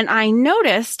 And I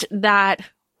noticed that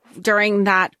during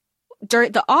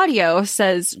the audio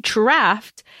says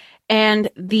draft and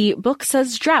the book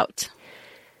says drought.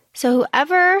 So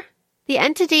whoever the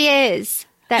entity is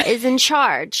that is in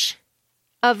charge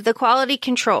of the quality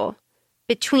control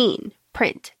between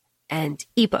print and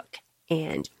ebook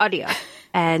and audio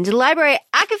and library,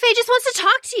 Akafe just wants to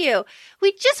talk to you.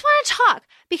 We just want to talk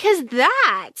because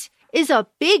that is a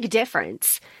big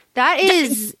difference. That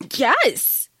is...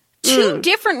 Yes. Two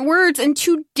different words and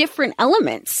two different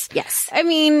elements. Yes. I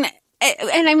mean...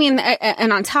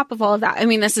 And on top of all of that, I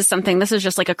mean, this is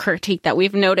just like a critique that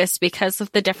we've noticed because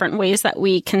of the different ways that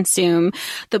we consume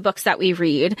the books that we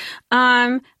read.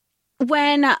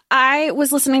 When I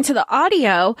was listening to the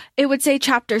audio, it would say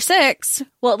chapter 6.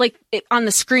 Well, on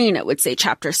the screen, it would say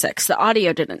chapter 6. The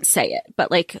audio didn't say it, but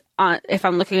if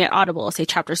I'm looking at Audible, it'll say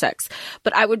chapter 6.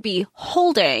 But I would be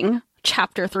holding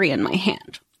chapter 3 in my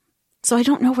hand. So I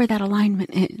don't know where that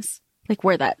alignment is,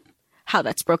 how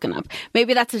that's broken up.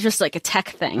 Maybe that's just like a tech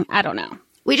thing. I don't know.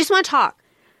 We just want to talk.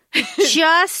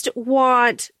 Just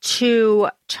want to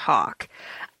talk.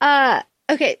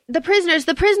 Okay, the prisoner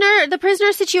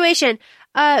situation.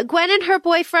 Gwen and her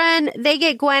boyfriend, they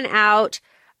get Gwen out.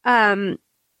 Right?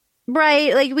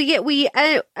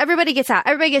 Everybody gets out.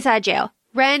 Everybody gets out of jail.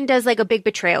 Ren does a big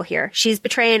betrayal here. She's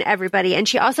betraying everybody. And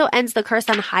she also ends the curse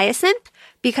on Hyacinth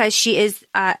because she is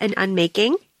an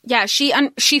unmaking. Yeah,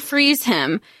 she frees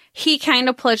him. He kind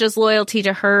of pledges loyalty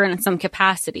to her in some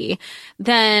capacity.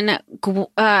 Then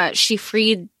she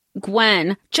freed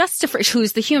Gwen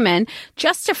who's the human,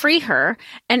 just to free her.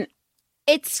 And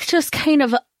it's just kind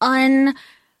of unheard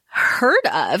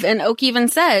of. And Oak even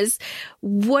says,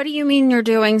 what do you mean you're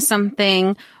doing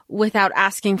something without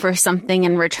asking for something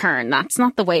in return? That's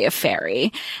not the way of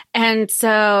fairy. And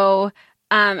so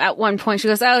at one point she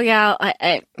goes, oh yeah,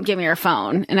 give me your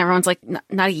phone. And everyone's like,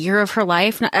 not a year of her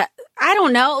life. I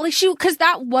don't know. Because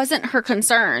that wasn't her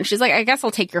concern. She's like, I guess I'll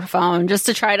take your phone just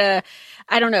to try to,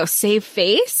 I don't know, save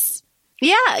face.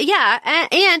 Yeah.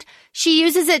 And she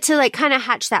uses it to kind of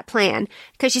hatch that plan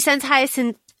because she sends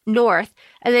Hyacinth north.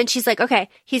 And then she's like, okay,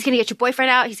 he's going to get your boyfriend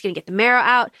out. He's going to get the marrow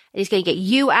out and he's going to get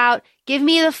you out. Give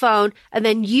me the phone. And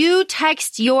then you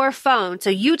text your phone. So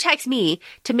you text me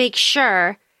to make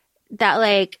sure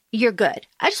that you're good.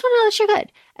 I just want to know that you're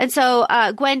good. And so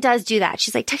Gwen does do that.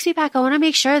 She's like, text me back. I want to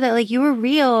make sure that you were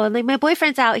real and my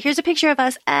boyfriend's out. Here's a picture of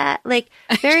us. Very,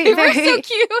 they very were so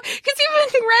cute. Because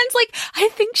even Ren's like, I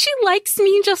think she likes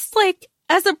me just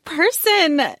as a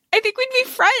person. I think we'd be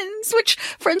friends. Which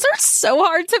friends are so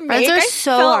hard to make. Friends are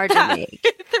so hard to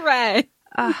make. Thread.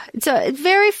 So it's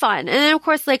very fun. And then of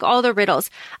course all the riddles.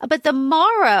 But the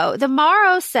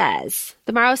Morrow says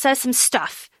some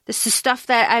stuff. This is stuff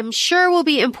that I'm sure will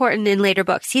be important in later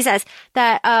books. He says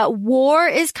that war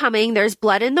is coming. There's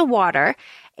blood in the water.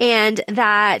 And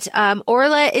that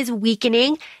Orla is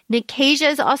weakening. Nicasia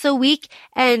is also weak.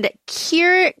 And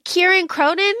Kieran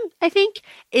Cronin, I think,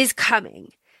 is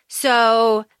coming.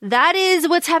 So that is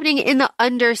what's happening in the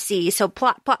undersea. So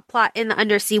plot in the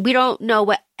undersea. We don't know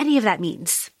what any of that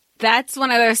means. That's one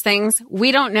of those things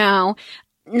we don't know.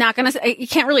 Not gonna say, you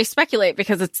can't really speculate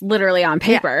because it's literally on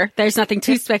paper. Yeah. There's nothing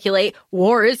to speculate.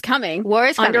 War is coming.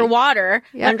 Underwater,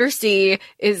 undersea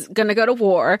is gonna go to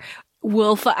war.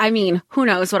 Who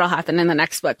knows what'll happen in the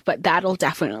next book, but that'll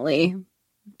definitely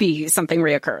be something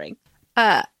reoccurring.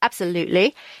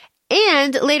 Absolutely.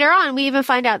 And later on, we even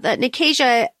find out that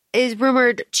Nicasia is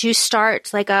rumored to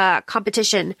start a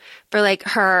competition for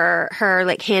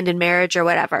her hand in marriage or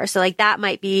whatever. So that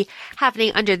might be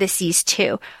happening under the seas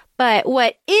too. But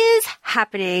what is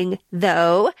happening,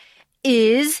 though,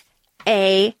 is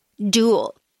a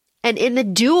duel. And in the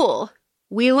duel,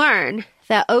 we learn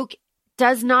that Oak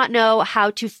does not know how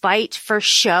to fight for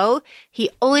show. He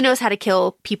only knows how to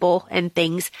kill people and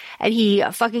things. And he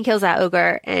fucking kills that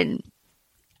ogre. And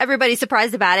everybody's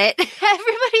surprised about it.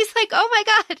 Everybody's like, oh my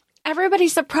God.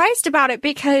 Everybody's surprised about it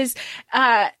because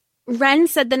Ren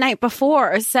said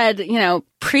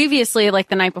previously,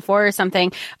 the night before or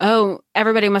something, oh,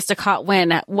 everybody must have caught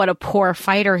wind at what a poor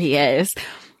fighter he is.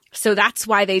 So that's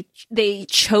why they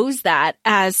chose that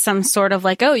as some sort of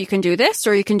oh, you can do this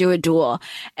or you can do a duel.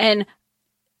 And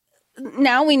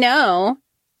now we know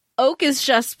Oak is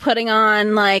just putting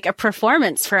on a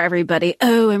performance for everybody.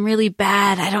 Oh, I'm really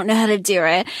bad. I don't know how to do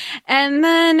it. And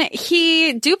then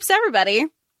he dupes everybody.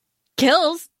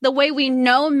 kills the way we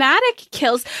know Madoc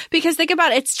kills, because think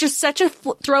about it, it's just such a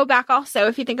throwback also,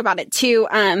 if you think about it, to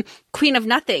Queen of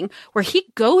Nothing, where he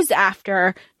goes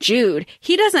after Jude.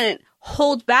 He doesn't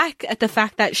hold back at the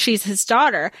fact that she's his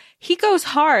daughter. He goes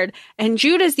hard, and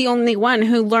Jude is the only one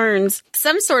who learns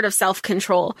some sort of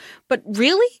self-control. But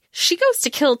really, she goes to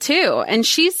kill too, and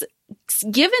she's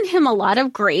given him a lot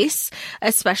of grace,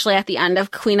 especially at the end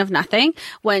of Queen of Nothing,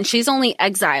 when she's only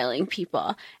exiling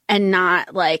people and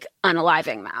not like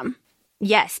unaliving them.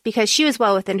 Yes, because she was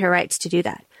well within her rights to do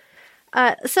that.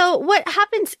 So what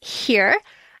happens here?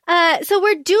 So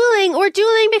we're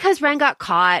dueling because Ren got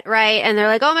caught, right? And they're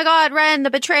like, oh my God, Ren, the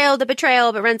betrayal.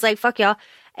 But Ren's like, fuck y'all.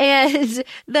 And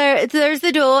there's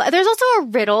the duel. There's also a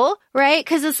riddle, right?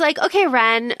 Cause it's like, okay,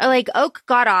 Ren, like Oak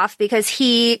got off because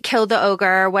he killed the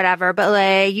ogre or whatever, but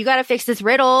like, you gotta fix this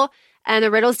riddle. And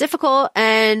the riddle's difficult.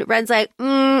 And Ren's like,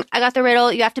 I got the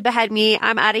riddle. You have to behead me.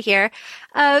 I'm out of here.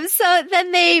 So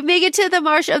then they make it to the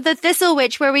Marsh of the Thistle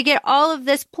Witch, where we get all of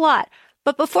this plot.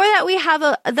 But before that, we have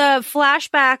the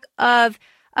flashback of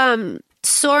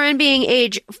Soren being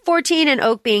age 14 and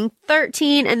Oak being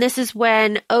 13. And this is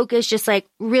when Oak is just like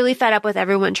really fed up with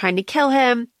everyone trying to kill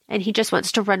him. And he just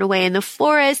wants to run away in the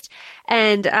forest.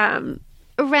 And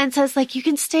Ren says, like, you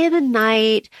can stay the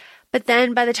night. But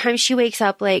then by the time she wakes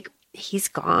up, like, he's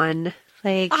gone.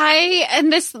 Like,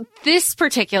 and this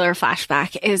particular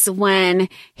flashback is when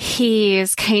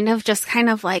he's kind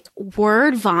of like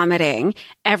word vomiting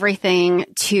everything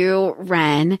to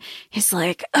Ren. He's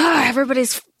like, oh,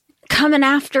 everybody's coming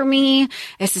after me.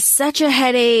 This is such a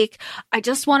headache. I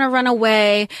just want to run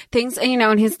away. Things,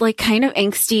 and he's like kind of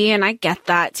angsty, and I get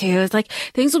that too. It's like,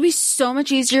 things will be so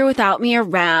much easier without me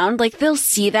around. Like, they'll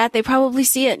see that. They probably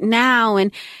see it now.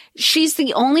 And she's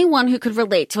the only one who could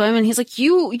relate to him. And he's like,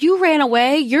 you ran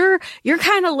away. You're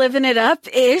kind of living it up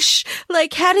ish.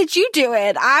 Like, how did you do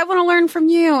it? I want to learn from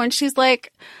you. And she's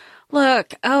like,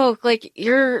 look, like,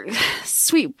 you're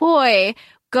sweet boy.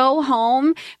 Go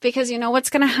home, because you know what's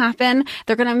going to happen.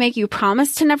 They're going to make you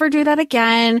promise to never do that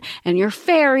again. And you're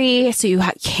fairy, so you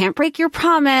can't break your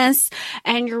promise,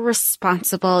 and you're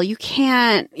responsible. You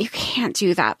can't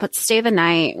do that, but stay the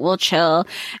night. We'll chill.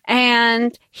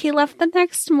 And he left the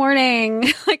next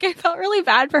morning. Like, I felt really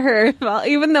bad for her,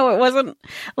 even though it wasn't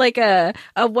like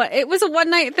it was a one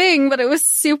night thing, but it was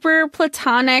super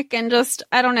platonic and just,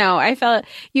 I don't know. I felt,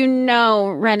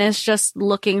 Ren is just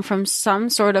looking from some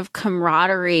sort of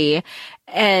camaraderie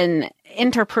and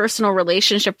interpersonal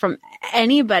relationship from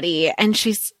anybody. And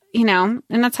she's, and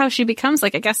that's how she becomes,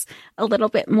 like, I guess, a little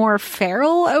bit more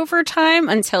feral over time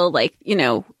until, like,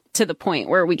 to the point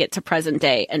where we get to present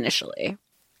day initially.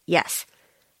 Yes.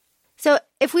 So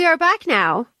if we are back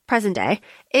now, present day,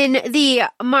 in the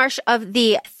Marsh of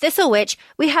the Thistle Witch,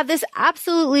 we have this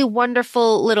absolutely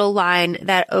wonderful little line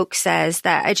that Oak says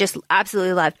that I just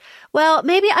absolutely loved. Well,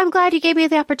 maybe I'm glad you gave me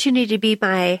the opportunity to be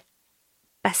my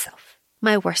best self,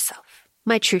 my worst self,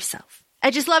 my true self. I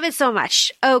just love it so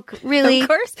much. Oak, really. Of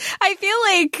course. I feel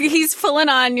like he's pulling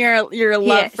on your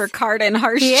love for Carden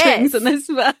Heartstrings in this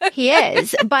book. He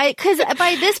is. Because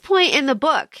by this point in the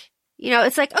book,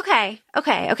 it's like, okay,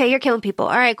 you're killing people.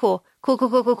 All right, cool.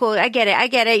 I get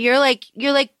it. You're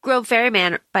like grown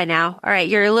fairyman by now. All right,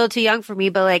 you're a little too young for me,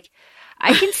 but like,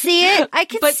 I can see it.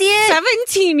 But see it.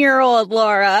 17-year-old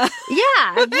Laura.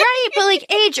 Yeah, right. But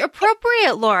like age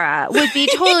appropriate Laura would be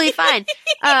totally fine.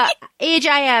 Age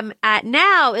I am at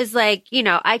now is like,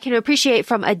 I can appreciate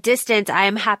from a distance. I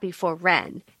am happy for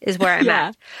Ren is where I'm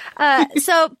at.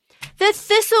 So the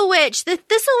Thistle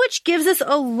Witch gives us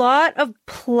a lot of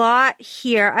plot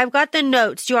here. I've got the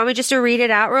notes. Do you want me just to read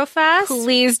it out real fast?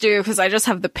 Please do, because I just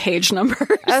have the page numbers.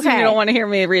 Okay. You don't want to hear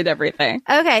me read everything.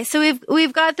 Okay, so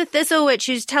we've got the Thistle Witch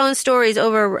who's telling stories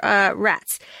over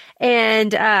rats.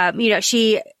 And,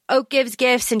 Oak gives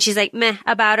gifts and she's like, meh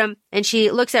about him. And she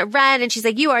looks at Ren and she's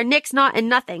like, you are nix, not, and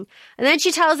nothing. And then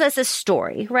she tells us a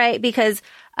story, right? Because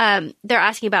they're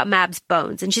asking about Mab's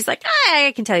bones. And she's like,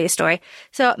 I can tell you a story.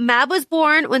 So Mab was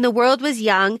born when the world was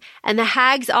young, and the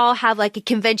hags all have like a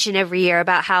convention every year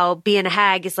about how being a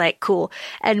hag is like cool.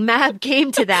 And Mab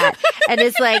came to that and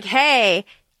is like, hey,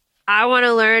 I want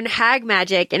to learn hag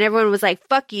magic. And everyone was like,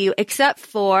 fuck you, except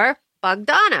for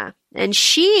Bogdana. And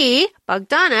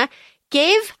Bogdana,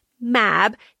 gave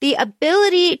Mab the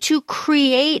ability to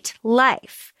create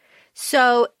life.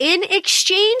 So in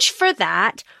exchange for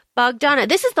that, Bogdana,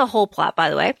 this is the whole plot, by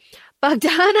the way.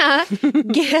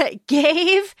 Bogdana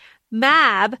gave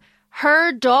Mab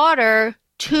her daughter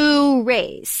to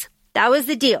raise. That was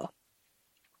the deal.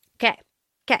 Okay.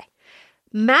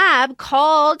 Mab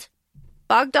called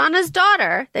Bogdana's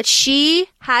daughter that she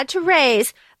had to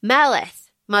raise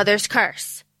Melith, mother's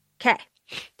curse. Okay.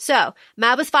 So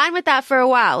Mab was fine with that for a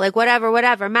while. Like,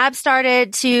 whatever. Mab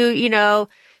started to,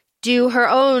 do her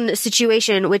own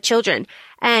situation with children.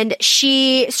 And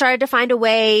she started to find a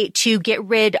way to get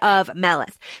rid of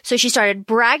Melith. So she started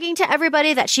bragging to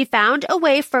everybody that she found a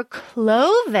way for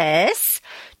Clovis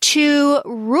to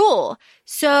rule.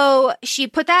 So she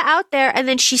put that out there, and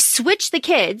then she switched the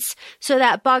kids so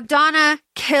that Bogdana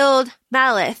killed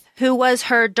Melith, who was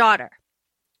her daughter.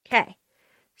 Okay.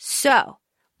 So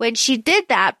when she did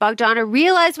that, Bogdana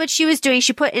realized what she was doing.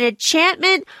 She put an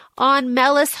enchantment on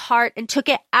Melith's heart and took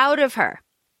it out of her.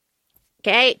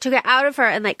 Okay, took it out of her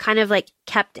and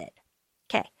kept it.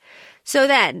 Okay. So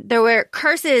then there were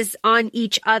curses on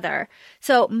each other.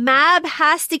 So Mab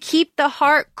has to keep the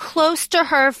heart close to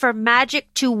her for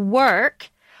magic to work,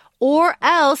 or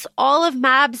else all of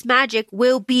Mab's magic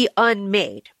will be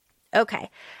unmade.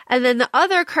 Okay. And then the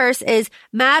other curse is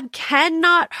Mab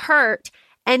cannot hurt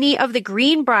any of the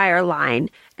Greenbrier line.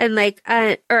 And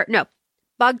Bogdana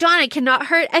cannot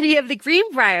hurt any of the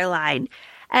Greenbrier line.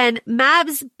 And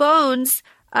Mab's bones,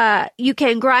 you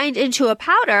can grind into a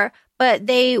powder, but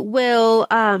they will,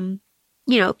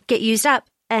 get used up,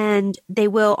 and they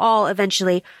will all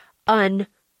eventually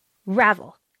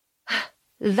unravel.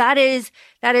 That is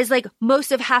like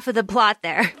most of half of the plot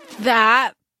there.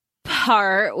 That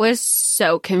part was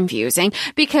so confusing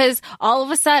because all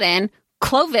of a sudden,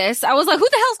 Clovis, I was like, who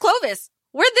the hell's Clovis?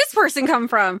 Where'd this person come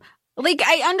from? Like,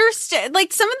 I understood,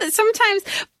 like, sometimes,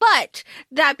 but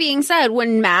that being said,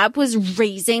 when Mab was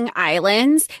raising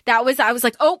islands, I was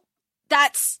like, oh,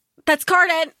 that's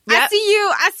Carden. Yep.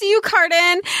 I see you,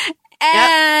 Carden.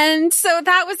 And so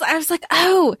I was like,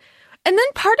 oh, and then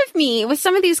part of me with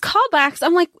some of these callbacks,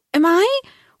 I'm like,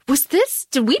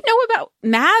 did we know about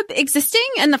Mab existing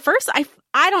in the first?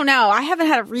 I don't know. I haven't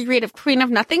had a reread of Queen of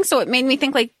Nothing, so it made me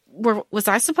think like, was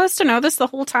I supposed to know this the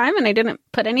whole time and I didn't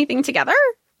put anything together?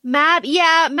 Mab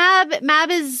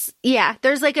is,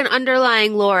 there's like an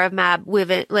underlying lore of Mab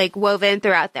woven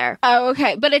throughout there. Oh,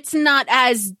 okay. But it's not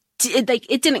as,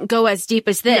 it didn't go as deep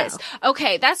as this. No.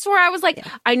 Okay. That's where I was like,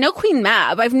 I know Queen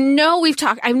Mab. Not only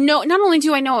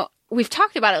do I know we've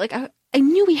talked about it, like I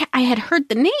knew I had heard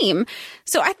the name.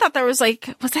 So I thought there was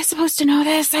like, was I supposed to know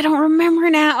this? I don't remember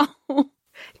now. No,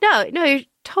 you're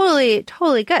totally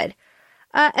good.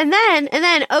 And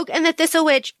then Oak and the Thistle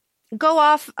Witch go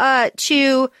off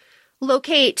to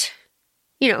locate,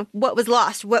 what was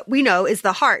lost. What we know is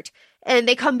the heart. And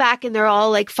they come back and they're all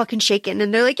like fucking shaken.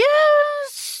 And they're like, yeah,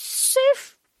 it's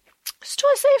safe. It's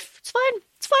totally safe. It's fine.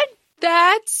 It's fine.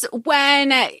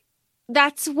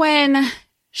 That's when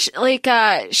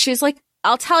she's like,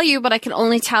 I'll tell you, but I can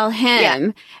only tell him.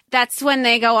 Yeah. That's when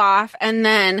they go off. And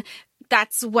then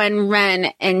that's when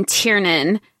Ren and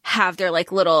Tiernan have their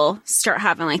start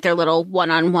having their little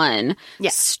one-on-one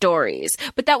stories.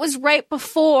 But that was right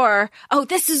before, so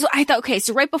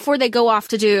right before they go off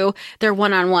to do their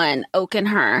one-on-one, Oak and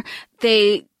her,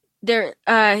 he's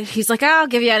like, I'll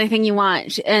give you anything you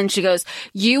want. And she goes,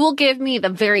 you will give me the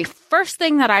very first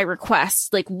thing that I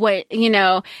request. Like what,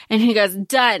 and he goes,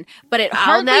 done. But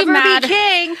I'll never be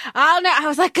king. I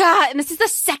was like, God, and this is the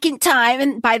second time.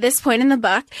 And by this point in the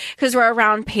book, because we're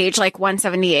around page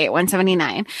 178,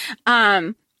 179,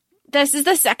 this is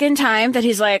the second time that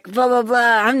he's like, blah, blah, blah,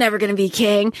 I'm never going to be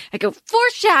king. I go,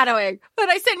 foreshadowing. But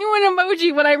I sent you an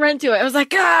emoji when I ran to it. I was like,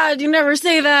 God, you never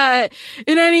say that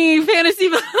in any fantasy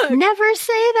book. Never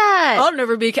say that. I'll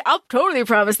never be king. I'll totally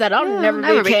promise that I'll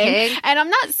never be king. And I'm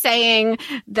not saying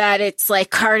that it's like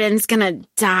Carden's going to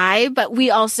die, but we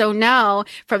also know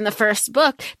from the first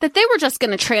book that they were just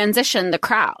going to transition the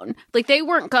crown. Like they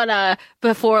weren't going to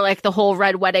before the whole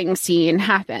red wedding scene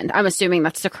happened. I'm assuming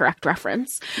that's the correct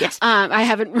reference. Yes. I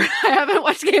haven't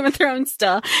watched Game of Thrones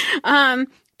still.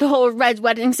 The whole red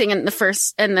wedding scene in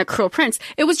the Cruel Prince,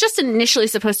 it was just initially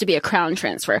supposed to be a crown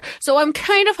transfer. So I'm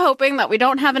kind of hoping that we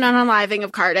don't have an unaliving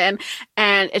of Carden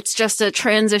and it's just a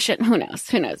transition. Who knows?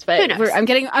 But who knows? I'm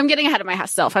getting ahead of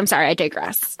myself. I'm sorry. I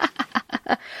digress.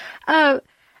 After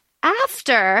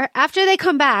they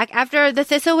come back, after the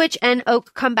Thistle Witch and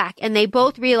Oak come back and they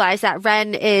both realize that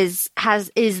Ren is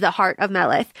the heart of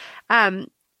Melith,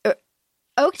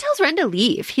 Oak tells Ren to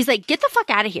leave. He's like, get the fuck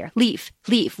out of here. Leave.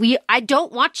 I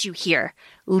don't want you here.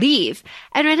 Leave.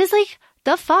 And Ren is like,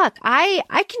 the fuck? I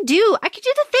can do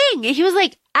the thing. And he was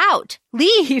like, out.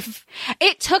 Leave.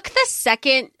 It took the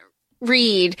second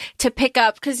read to pick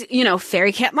up, because,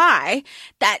 Fairy can't lie,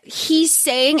 that he's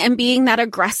saying and being that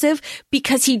aggressive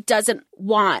because he doesn't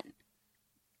want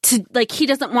to, like, he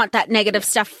doesn't want that negative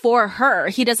stuff for her.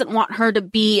 He doesn't want her to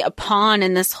be a pawn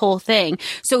in this whole thing.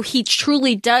 So he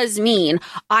truly does mean,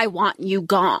 I want you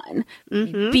gone,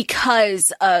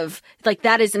 because of, like,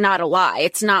 that is not a lie.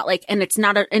 It's not like, and it's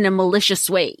not in a malicious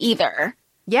way either.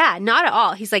 Yeah, not at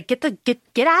all. He's like, get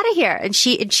out of here. And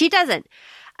she doesn't.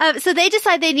 So they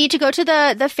decide they need to go to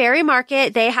the ferry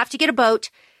market. They have to get a boat.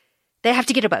 They have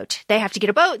to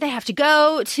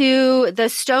go to the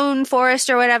stone forest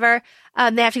or whatever.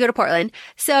 They have to go to Portland.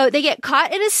 So they get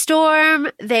caught in a storm.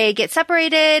 They get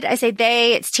separated. I say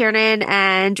they, it's Tiernan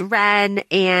and Ren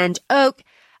and Oak.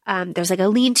 There's like a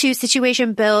lean-to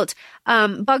situation built.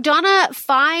 Bogdana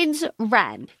finds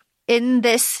Ren in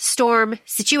this storm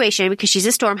situation because she's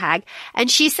a storm hag.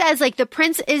 And she says, like, the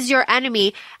prince is your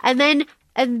enemy. And then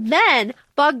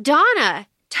Bogdana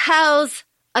tells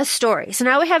a story. So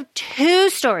now we have 2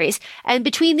 stories. And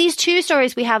between these 2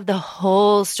 stories, we have the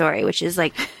whole story, which is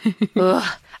like, ugh.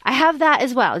 I have that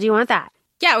as well. Do you want that?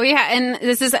 Yeah, and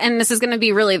this is going to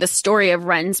be really the story of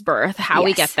Ren's birth, how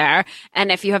we get there.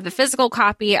 And if you have the physical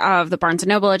copy of the Barnes &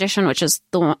 Noble edition, which is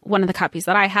one of the copies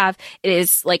that I have, it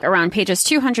is like around pages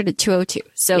 200 to 202.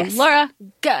 So Laura,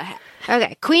 go ahead.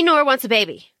 Okay. Queen Noor wants a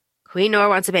baby.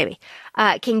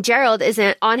 King Gerald is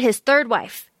on his 3rd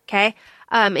wife. Okay.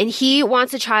 And he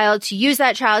wants a child to use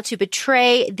that child to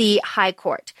betray the high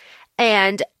court.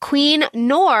 And Queen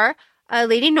Noor,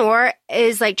 Lady Noor,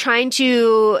 is like trying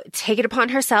to take it upon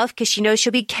herself because she knows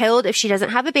she'll be killed if she doesn't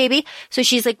have a baby. So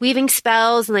she's like weaving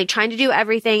spells and like trying to do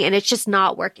everything, and it's just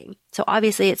not working. So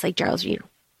obviously it's like Gerald's,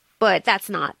 but that's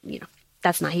not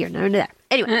here nor there.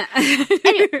 Anyway,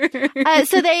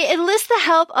 so they enlist the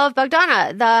help of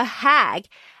Bogdana, the hag,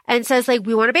 and says like,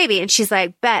 we want a baby. And she's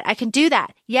like, bet I can do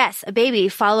that. Yes, a baby.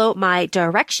 Follow my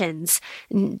directions.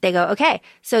 And they go, okay.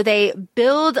 So they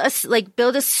build a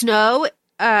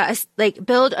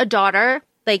daughter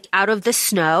like out of the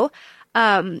snow,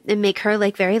 and make her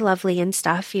like very lovely and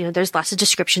stuff. There's lots of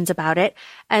descriptions about it.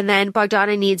 And then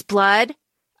Bogdana needs blood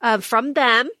from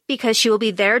them because she will be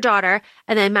their daughter,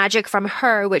 and then magic from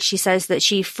her, which she says that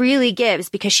she freely gives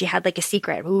because she had like a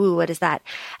secret. Ooh, what is that?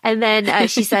 And then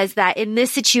she says that in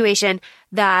this situation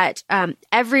that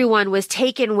everyone was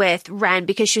taken with Ren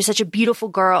because she was such a beautiful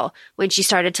girl when she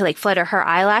started to like flutter her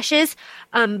eyelashes.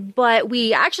 But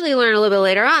we actually learn a little bit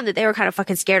later on that they were kind of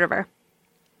fucking scared of her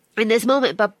in this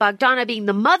moment. But Bogdana, being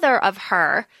the mother of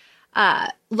her,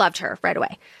 loved her right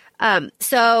away.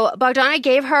 So Bogdana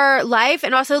gave her life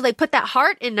and also like put that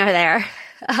heart in there,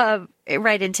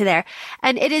 right into there.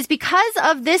 And it is because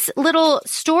of this little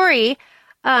story,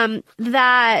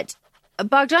 that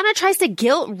Bogdana tries to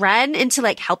guilt Ren into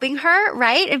like helping her,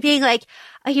 right? And being like,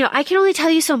 I can only tell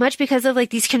you so much because of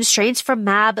like these constraints from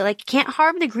Mab, but like can't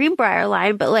harm the Greenbrier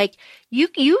line, but like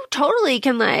you totally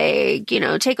can like,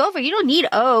 take over. You don't need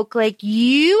Oak. Like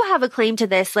you have a claim to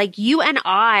this. Like you and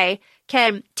I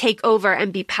can take over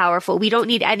and be powerful. We don't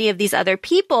need any of these other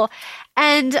people.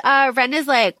 And Ren is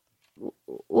like,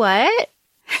 what?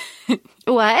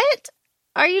 What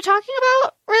are you talking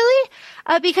about? Really?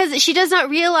 Because she does not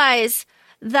realize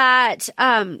that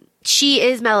she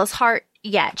is Mella's heart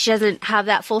yet. She doesn't have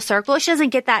that full circle. She doesn't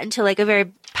get that until like a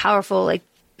very powerful like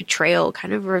betrayal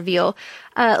kind of reveal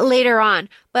later on.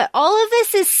 But all of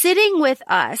this is sitting with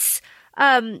us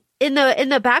in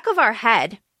the back of our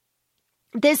head.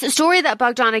 This story that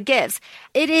Bogdana gives.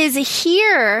 It is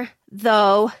here,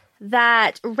 though,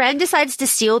 that Ren decides to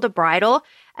steal the bridle,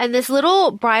 and this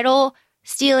little bridle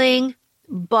stealing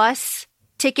bus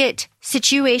ticket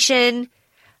situation,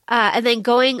 and then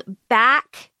going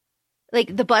back,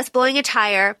 like the bus blowing a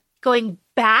tire, going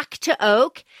back to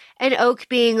Oak, and Oak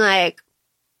being like,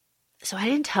 so I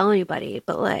didn't tell anybody,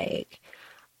 but like,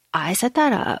 I set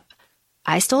that up.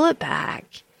 I stole it back.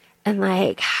 And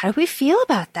like, how do we feel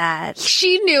about that?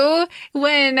 She knew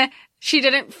when she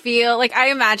didn't feel like,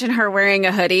 I imagine her wearing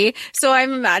a hoodie. So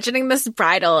I'm imagining this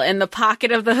bridle in the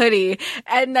pocket of the hoodie.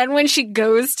 And then when she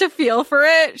goes to feel for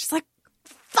it, she's like,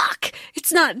 fuck,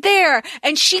 it's not there.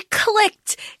 And it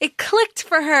clicked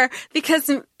for her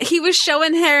because he was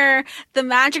showing her the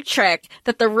magic trick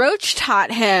that the roach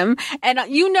taught him. And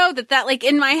that like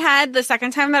in my head, the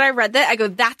second time that I read that, I go,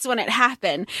 that's when it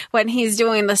happened, when he's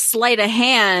doing the sleight of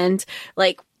hand,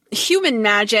 like human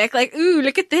magic, like, ooh,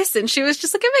 look at this. And she was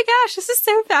just like, oh my gosh, this is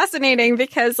so fascinating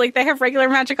because like they have regular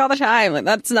magic all the time. Like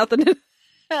that's nothing to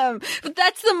but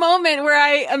that's the moment where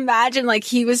I imagine like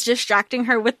he was distracting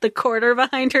her with the quarter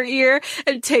behind her ear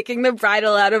and taking the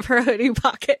bridle out of her hoodie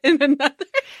pocket in another.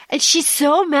 And she's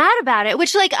so mad about it,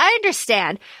 which like I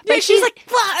understand. But yeah, she's like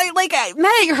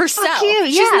mad at herself. Yeah.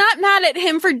 She's not mad at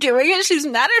him for doing it. She's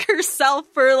mad at herself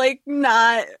for like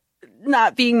not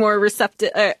not being more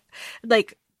receptive,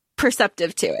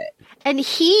 perceptive to it. And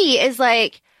he is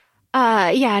like,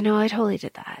 yeah, no, I totally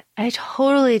did that.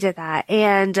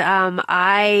 And,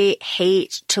 I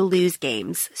hate to lose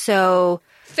games. So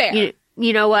Fair.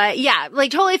 You know what? Yeah,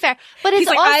 like totally fair. But it's He's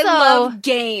like, also, I love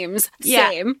games. Yeah.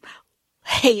 Same.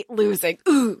 Hate losing.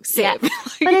 Ooh, same. Yeah.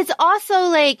 But it's also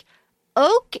like,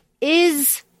 Oak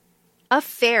is a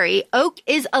fairy. Oak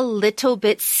is a little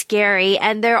bit scary.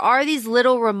 And there are these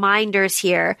little reminders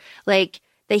here, like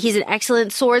that he's an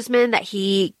excellent swordsman, that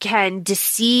he can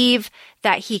deceive,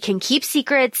 that he can keep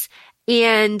secrets,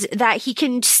 and that he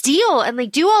can steal and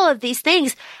like do all of these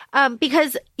things.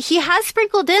 Because he has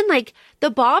sprinkled in like the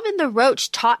bomb and the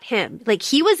roach taught him. Like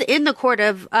he was in the court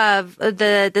of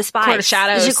the spies. Court of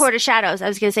Shadows. The court of shadows. I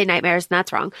was going to say nightmares, and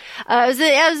that's wrong. I was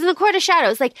in the court of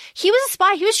shadows. Like he was a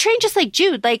spy. He was trained just like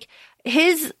Jude. Like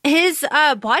his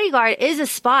bodyguard is a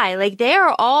spy. Like they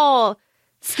are all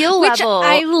skill Which level.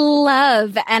 I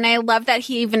love. And I love that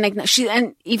he even,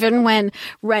 and even when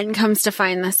Ren comes to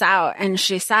find this out and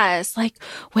she says like,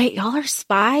 wait, y'all are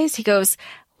spies? He goes,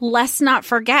 let's not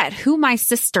forget who my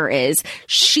sister is.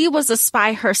 She was a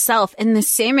spy herself in the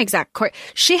same exact court.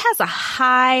 She has a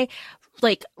high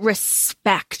like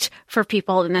respect for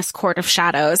people in this court of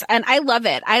shadows. And I love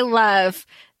it. I love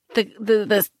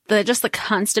the just the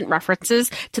constant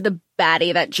references to the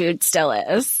baddie that Jude still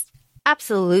is.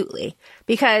 Absolutely.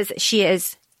 Because she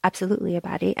is absolutely a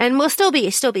baddie and will still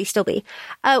be.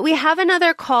 We have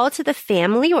another call to the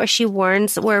family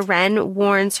where Ren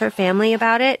warns her family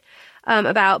about it,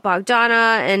 about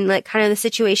Bogdana and like kind of the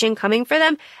situation coming for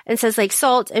them, and says like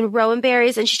salt and rowan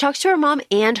berries. And she talks to her mom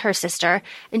and her sister,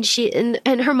 and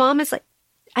and her mom is like,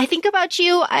 I think about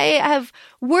you. I have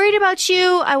worried about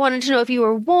you. I wanted to know if you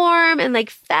were warm and like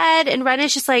fed. And Ren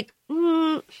is just like,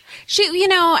 She,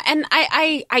 and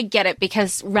I get it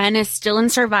because Ren is still in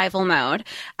survival mode.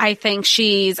 I think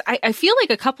I feel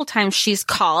like a couple times she's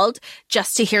called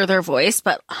just to hear their voice,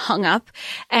 but hung up.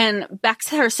 And Bex,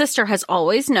 her sister, has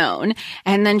always known.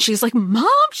 And then she's like, Mom,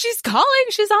 she's calling.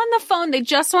 She's on the phone. They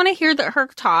just want to hear her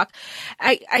talk.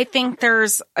 I think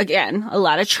there's, again, a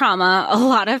lot of trauma, a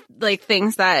lot of like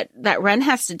things that Ren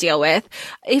has to deal with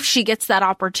if she gets that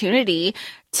opportunity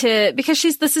because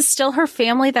this is still her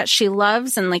family that she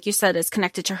loves. And like you said, is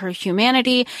connected to her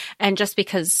humanity. And just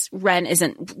because Ren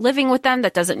isn't living with them,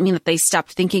 that doesn't mean that they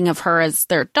stopped thinking of her as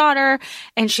their daughter.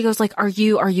 And she goes like, are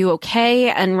you okay?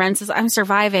 And Ren says, I'm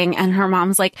surviving. And her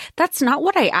mom's like, that's not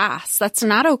what I asked. That's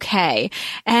not okay.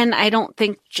 And I don't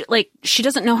think like she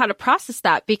doesn't know how to process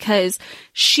that because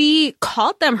she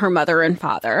called them her mother and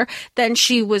father. Then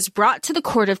she was brought to the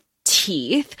court of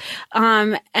teeth,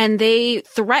 and they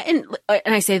threatened,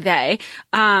 and I say they,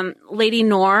 Lady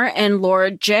Nor and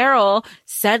Lord Gerald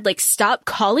said like, stop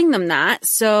calling them that.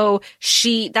 So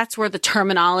that's where the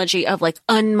terminology of like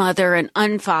unmother and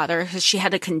unfather, because she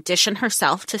had to condition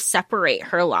herself to separate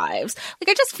her lives. Like,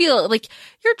 I just feel like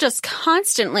you're just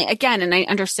constantly, again, and I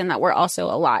understand that we're also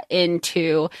a lot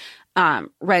into,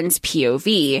 Ren's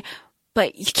POV,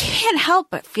 but you can't help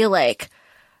but feel like,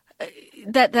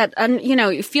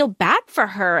 you feel bad for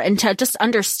her and to just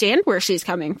understand where she's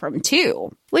coming from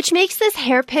too. Which makes this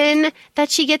hairpin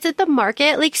that she gets at the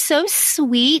market like so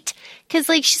sweet. Cause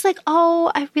like, she's like,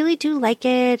 oh, I really do like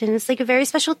it. And it's like a very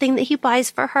special thing that he buys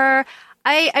for her.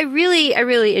 I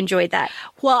really enjoyed that.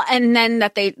 Well, and then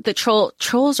that the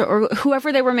trolls or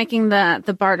whoever they were making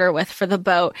the barter with for the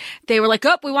boat, they were like,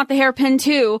 oh, we want the hairpin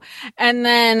too. And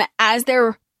then as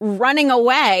they're running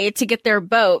away to get their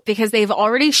boat because they've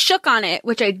already shook on it,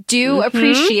 which I do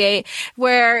appreciate,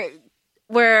 where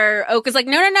Oak is like,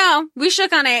 no, we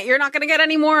shook on it. You're not going to get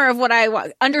any more of what I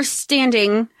want.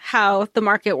 Understanding how the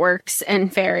market works in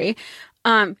Fairy.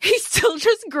 He still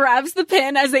just grabs the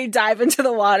pin as they dive into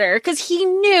the water because he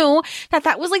knew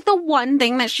that was like the one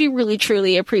thing that she really,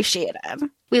 truly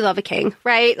appreciated. We love a king,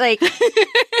 right? Like...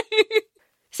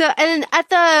 So, and at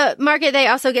the market, they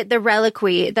also get the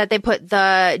reliquary that they put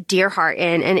the deer heart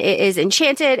in, and it is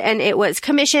enchanted, and it was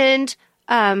commissioned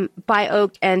by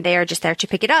Oak, and they are just there to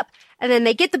pick it up. And then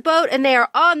they get the boat, and they are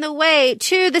on the way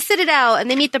to the Citadel, and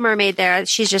they meet the mermaid there.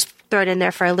 She's just thrown in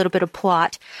there for a little bit of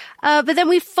plot. But then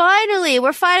we're finally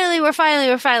at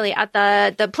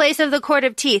the place of the Court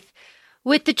of Teeth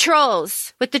with the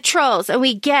trolls, and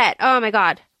we get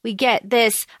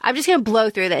this. I'm just going to blow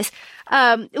through this.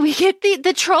 We get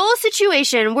the troll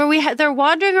situation where they're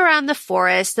wandering around the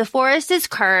forest. The forest is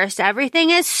cursed.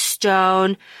 Everything is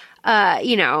stone. This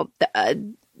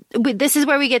is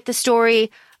where we get the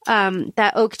story,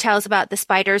 that Oak tells about the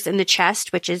spiders in the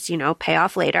chest, which is,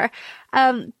 payoff later.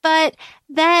 But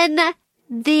then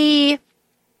the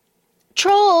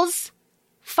trolls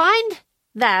find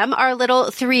them, our little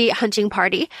 3 hunting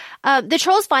party. The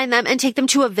trolls find them and take them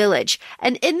to a village.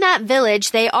 And in that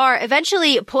village, they are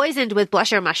eventually poisoned with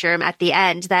blusher mushroom at the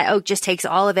end. That Oak just takes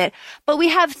all of it. But we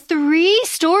have 3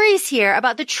 stories here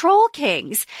about the troll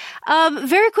kings.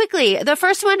 Very quickly, the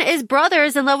first one is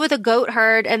brothers in love with a goat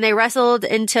herd, and they wrestled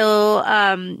until,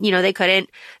 they couldn't.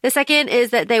 The second is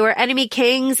that they were enemy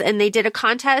kings, and they did a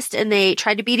contest, and they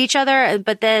tried to beat each other,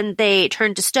 but then they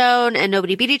turned to stone, and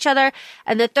nobody beat each other.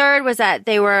 And the third was that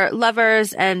they were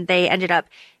lovers and they ended up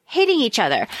hating each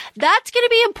other. That's going to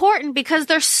be important because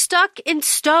they're stuck in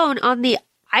stone on the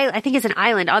island. I think it's an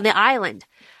island on the island.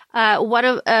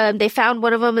 They found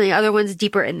one of them and the other one's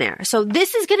deeper in there. So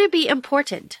this is going to be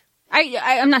important.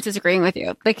 I'm not disagreeing with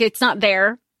you. Like, it's not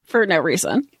there for no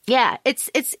reason. Yeah,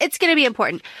 it's going to be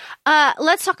important.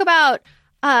 Let's talk about,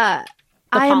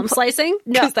 the palm slicing?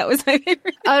 No. That was my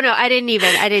favorite. Oh, no, I didn't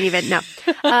even. No.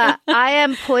 I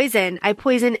am poison. I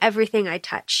poison everything I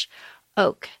touch.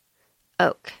 Oak.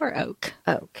 Poor Oak.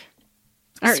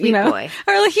 Our sweet boy.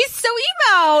 Or he's so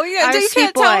emo. Yeah, you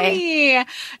can't tell me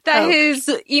that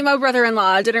his emo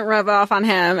brother-in-law didn't rub off on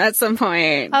him at some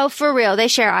point. Oh, for real. They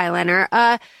share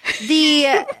eyeliner.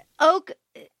 The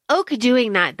Oak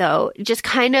doing that, though, just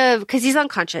kind of, because he's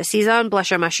unconscious. He's on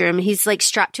blusher mushroom. He's like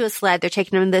strapped to a sled. They're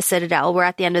taking him to the Citadel. We're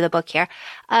at the end of the book here.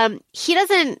 He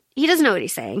doesn't know what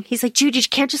he's saying. He's like, Jude, you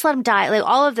can't just let him die. Like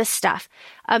all of this stuff,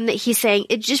 that he's saying,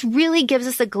 it just really gives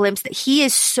us a glimpse that he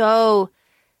is so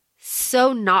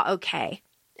not okay.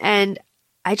 And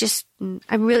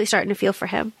I'm really starting to feel for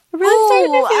him.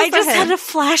 I just had a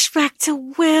flashback to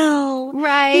Will.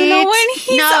 Right. You know when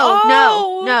he's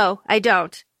No, I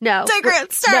don't. No.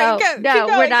 Digress. Sorry. No,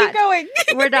 we're not. Keep going.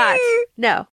 We're not.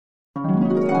 No.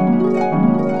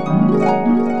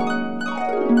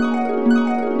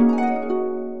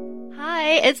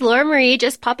 Hi, it's Laura Marie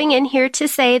just popping in here to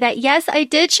say that yes, I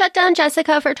did shut down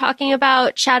Jessica for talking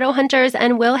about Shadowhunters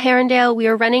and Will Herondale. We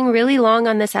are running really long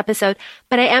on this episode,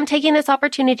 but I am taking this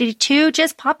opportunity to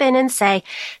just pop in and say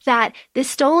that the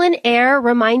Stolen Heir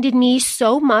reminded me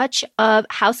so much of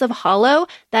House of Hollow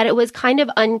that it was kind of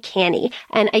uncanny.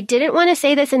 And I didn't want to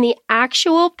say this in the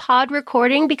actual pod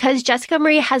recording because Jessica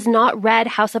Marie has not read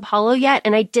House of Hollow yet,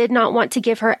 and I did not want to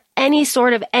give her any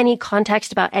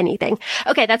context about anything.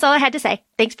 Okay, that's all I had to say.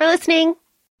 Thanks for listening.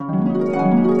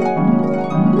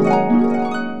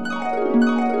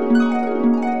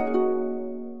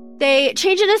 They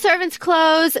change into servant's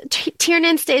clothes.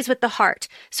 Tiernan stays with the heart.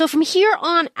 So from here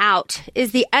on out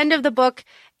is the end of the book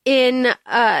in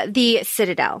the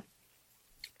Citadel.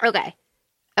 Okay.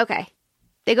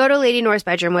 They go to Lady Nor's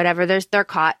bedroom, whatever. They're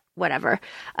caught, whatever.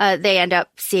 They end up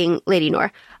seeing Lady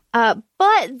Nor.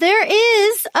 But there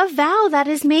is a vow that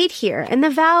is made here, and the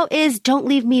vow is don't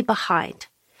leave me behind.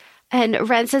 And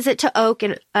Ren says it to Oak,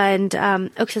 and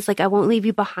Oak says, like, I won't leave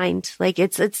you behind. Like,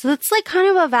 it's like kind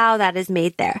of a vow that is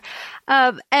made there.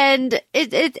 And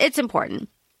it's important.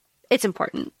 It's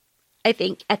important, I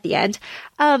think, at the end.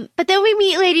 But then we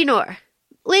meet Lady Nor.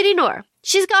 Lady Nor,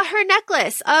 she's got her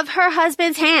necklace of her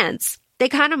husband's hands. They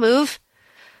kind of move.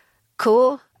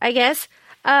 Cool, I guess.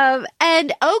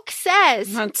 And Oak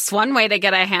says... That's one way to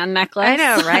get a hand necklace. I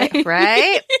know, right?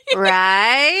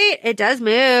 Right? It does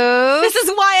move. This is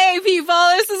YA, people.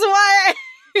 This is YA.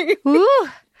 Ooh.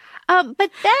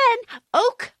 But then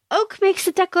Oak makes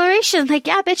a declaration like,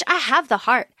 yeah, bitch, I have the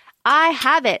heart. I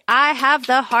have it. I have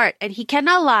the heart. And he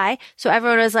cannot lie. So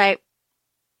everyone was like,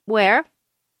 where?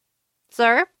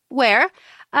 Sir? Where?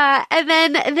 And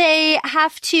then they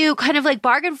have to kind of like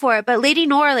bargain for it. But Lady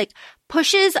Nor like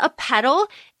pushes a petal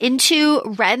into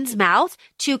Ren's mouth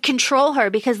to control her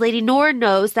because Lady Nor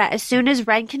knows that as soon as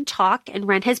Ren can talk, and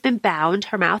Ren has been bound,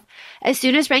 her mouth, as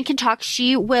soon as Ren can talk,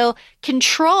 she will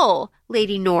control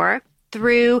Lady Nor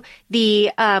through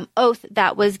the oath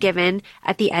that was given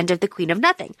at the end of the Queen of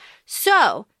Nothing.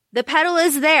 So the petal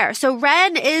is there. So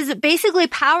Ren is basically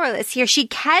powerless here. She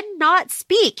cannot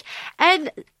speak. And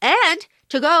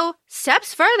to go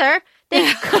steps further,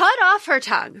 they cut off her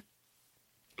tongue.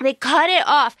 They cut it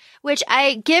off, which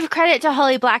I give credit to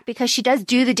Holly Black because she does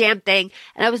do the damn thing.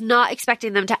 And I was not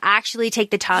expecting them to actually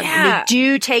take the tongue. Yeah. And they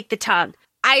do take the tongue.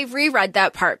 I reread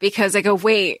that part because I go,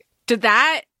 wait, did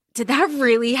that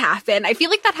really happen? I feel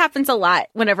like that happens a lot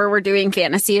whenever we're doing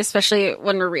fantasy, especially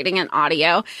when we're reading an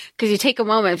audio, because you take a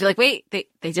moment and feel like, wait, they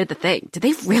did the thing. Did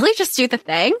they really just do the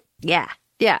thing? Yeah.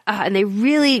 Yeah. And they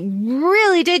really,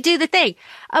 really did do the thing.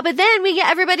 But then we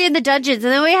get everybody in the dungeons,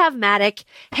 and then we have Maddock.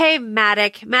 Hey,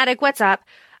 Maddock. Maddock, what's up?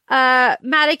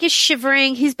 Maddock is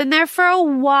shivering. He's been there for a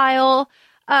while.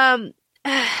 Like,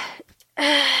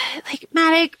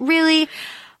 Maddock, really?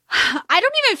 I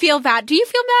don't even feel bad. Do you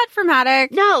feel bad for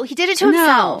Maddox? No, he did it to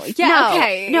himself. Yeah, no,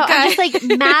 okay. No, good. I'm just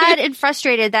like mad and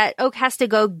frustrated that Oak has to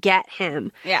go get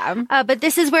him. Yeah. But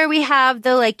this is where we have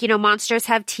the, like, monsters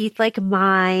have teeth like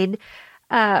mine.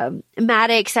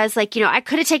 Maddox says, like, I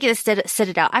could have taken the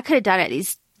Citadel. I could have done it.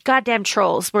 These goddamn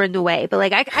trolls were in the way, but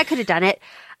like, I could have done it.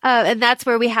 And that's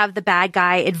where we have the bad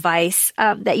guy advice,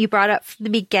 that you brought up from the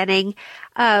beginning.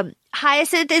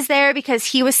 Hyacinth is there because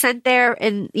he was sent there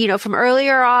and, from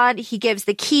earlier on, he gives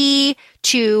the key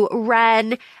to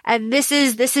Ren. And this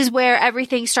is where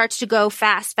everything starts to go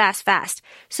fast, fast, fast.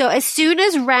 So as soon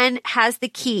as Ren has the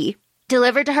key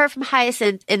delivered to her from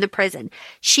Hyacinth in the prison,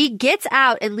 she gets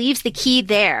out and leaves the key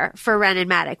there for Ren and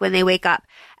Maddox when they wake up.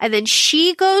 And then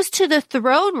she goes to the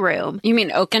throne room. You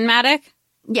mean Oak and Maddox?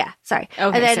 Yeah, sorry. Okay,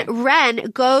 and then sorry. Ren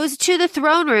goes to the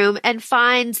throne room and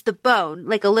finds the bone,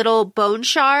 like a little bone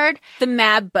shard. The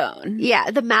mab bone.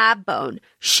 Yeah, the mab bone.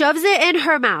 Shoves it in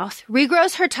her mouth,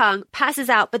 regrows her tongue, passes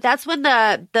out. But that's when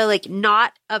the like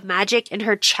knot of magic in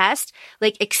her chest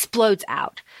like explodes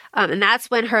out. And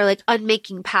that's when her like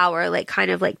unmaking power like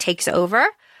kind of like takes over.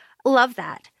 Love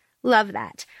that. Love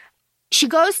that. She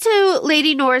goes to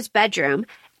Lady Nora's bedroom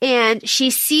and she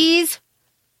sees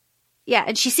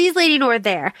Lady Nora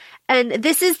there. And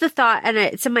this is the thought, and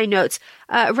it's in my notes.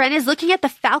 Ren is looking at the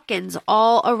falcons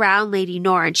all around Lady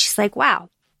Nora, and she's like, wow,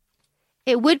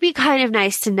 it would be kind of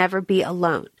nice to never be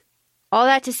alone. All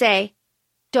that to say,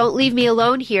 don't leave me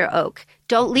alone here, Oak.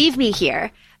 Don't leave me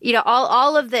here.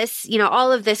 All of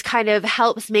this kind of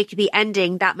helps make the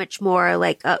ending that much more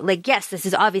like, yes, this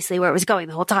is obviously where it was going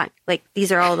the whole time. Like,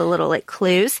 these are all the little, like,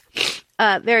 clues.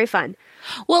 Very fun.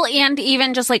 Well, and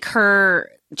even just like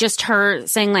her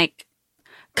saying like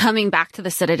coming back to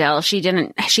the Citadel, she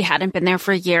hadn't been there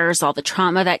for years. All the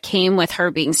trauma that came with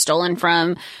her being stolen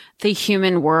from the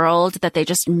human world, that they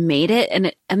just made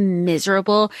it a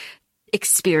miserable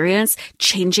experience,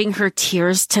 changing her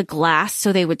tears to glass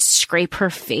so they would scrape her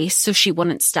face so she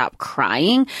wouldn't stop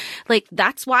crying. Like,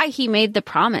 that's why he made the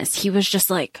promise. He was just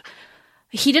like,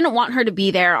 he didn't want her to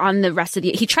be there on the rest of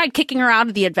he tried kicking her out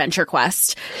of the adventure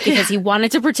quest because he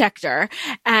wanted to protect her.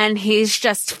 And he's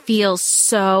just feels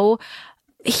so,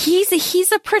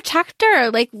 he's a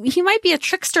protector. Like, he might be a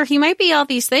trickster. He might be all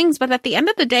these things, but at the end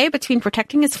of the day, between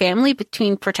protecting his family,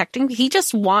 he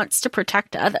just wants to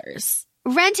protect others.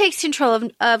 Ren takes control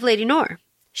of Lady Nora.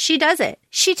 She does it.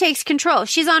 She takes control.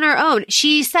 She's on her own.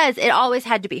 She says it always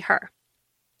had to be her.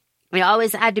 It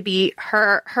always had to be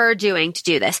her doing to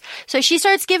do this. So she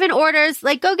starts giving orders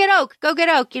like, go get Oak.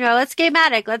 Let's get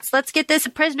Maddox. Let's get this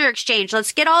prisoner exchange.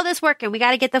 Let's get all this working. We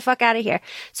got to get the fuck out of here.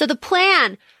 So the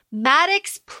plan,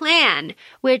 Maddox's plan,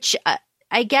 which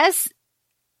I guess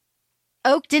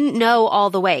Oak didn't know all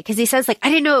the way, because he says like, I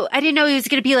didn't know he was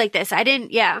going to be like this.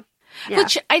 Yeah.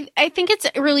 Which I think it's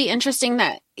really interesting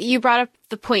that you brought up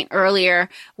the point earlier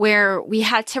where we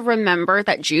had to remember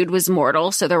that Jude was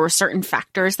mortal. So there were certain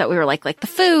factors that we were like the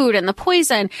food and the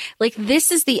poison. Like,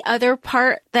 this is the other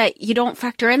part that you don't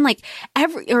factor in. Like,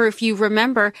 or if you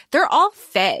remember, they're all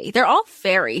fae. They're all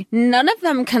fairy. None of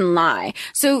them can lie.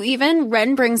 So even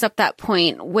Ren brings up that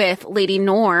point with Lady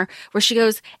Nora where she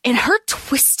goes, in her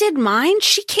twisted mind,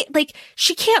 she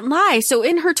can't lie. So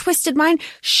in her twisted mind,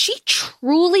 she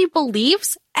truly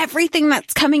believes everything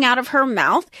that's coming out of her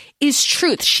mouth is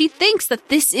truth. She thinks that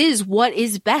this is what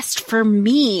is best for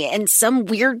me in some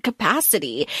weird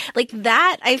capacity. Like,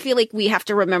 that, I feel like we have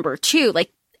to remember too.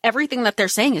 Like, everything that they're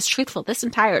saying is truthful this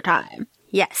entire time.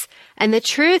 Yes. And the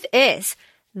truth is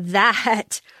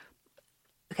that,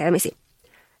 okay, let me see.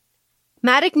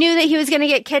 Maddox knew that he was going to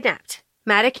get kidnapped.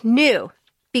 Maddox knew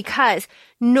because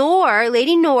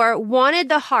Lady Nora wanted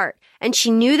the heart, and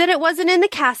she knew that it wasn't in the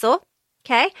castle.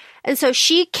 Okay. And so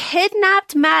she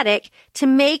kidnapped Maddox to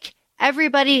make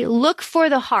everybody look for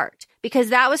the heart, because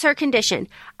that was her condition.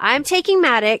 I'm taking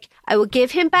Maddox. I will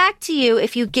give him back to you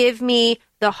if you give me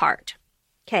the heart.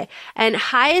 Okay. And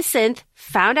Hyacinth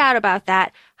found out about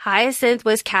that. Hyacinth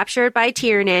was captured by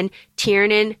Tiernan.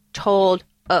 Tiernan told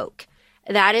Oak.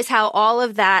 That is how all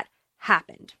of that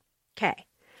happened. Okay.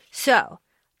 So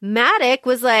Maddox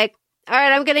was like, all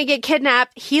right, I'm going to get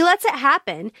kidnapped. He lets it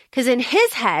happen because in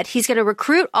his head, he's going to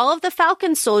recruit all of the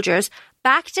Falcon soldiers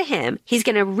back to him. He's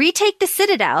going to retake the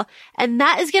Citadel, and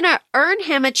that is going to earn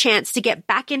him a chance to get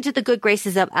back into the good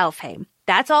graces of Elfheim.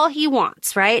 That's all he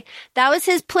wants, right? That was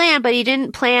his plan, but he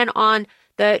didn't plan on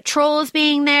the trolls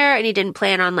being there, and he didn't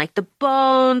plan on like the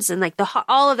bones and like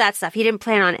all of that stuff. He didn't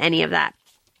plan on any of that.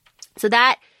 So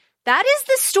that is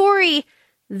the story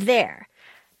there.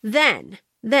 Then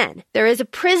there is a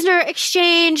prisoner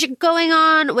exchange going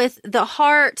on with the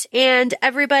heart and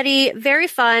everybody. Very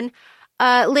fun.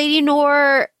 Lady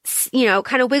Nora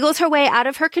kind of wiggles her way out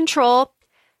of her control,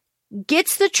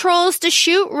 gets the trolls to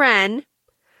shoot Ren.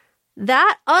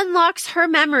 That unlocks her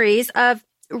memories of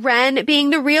Ren being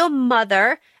the real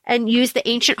mother and use the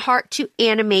ancient heart to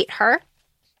animate her.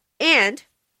 And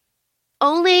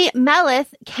only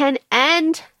Melith can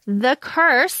end the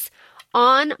curse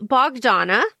on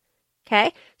Bogdana.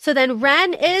 Okay. So then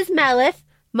Ren is Melith,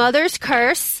 mother's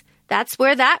curse. That's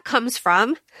where that comes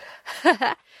from.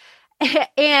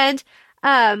 And,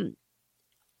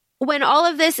 when all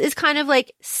of this is kind of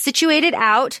like situated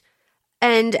out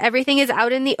and everything is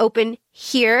out in the open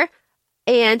here,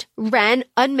 and Ren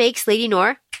unmakes Lady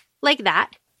Nor like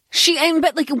that.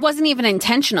 But like, it wasn't even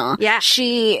intentional. Yeah.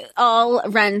 All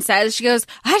Ren says, she goes,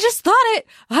 I just thought it.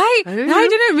 I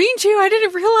didn't mean to. I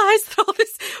didn't realize that all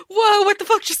this, whoa, what the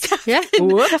fuck just happened? Yeah.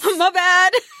 Whoops. My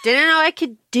bad. Didn't know I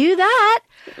could do that.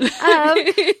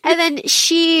 And then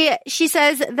she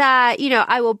says that,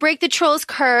 I will break the troll's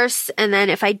curse. And then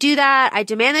if I do that, I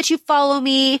demand that you follow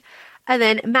me. And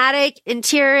then Matic and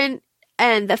Tyrion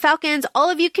and the Falcons, all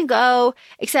of you can go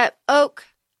except Oak.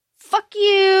 Fuck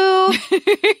you.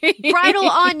 Bridle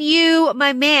on you,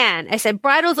 my man. I said,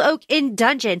 bridles Oak in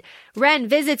dungeon. Ren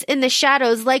visits in the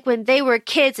shadows like when they were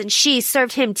kids and she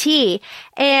served him tea.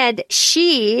 And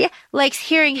she likes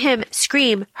hearing him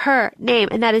scream her name.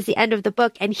 And that is the end of the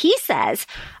book. And he says,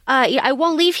 I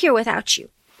won't leave here without you.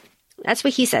 That's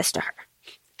what he says to her.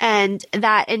 And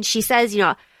she says,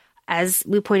 as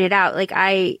we pointed out,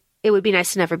 it would be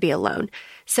nice to never be alone.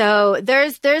 So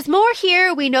there's more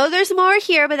here. We know there's more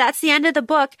here, but that's the end of the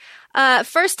book.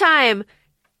 First time,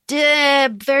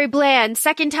 very bland.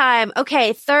 Second time,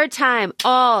 okay. Third time,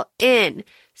 all in.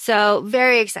 So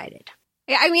very excited.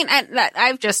 Yeah, I mean,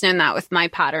 I've just known that with my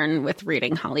pattern with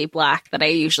reading Holly Black, that I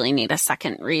usually need a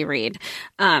second reread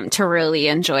to really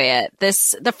enjoy it.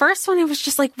 The first one, it was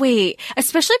just like, wait,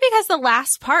 especially because the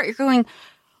last part, you're going,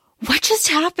 what just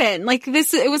happened? Like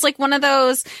this, it was like one of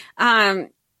those,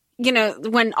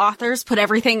 when authors put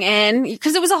everything in,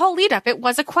 because it was a whole lead up. It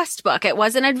was a quest book. It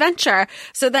was an adventure.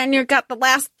 So then you've got the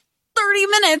last 30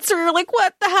 minutes where you're like,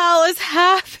 what the hell is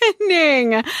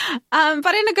happening?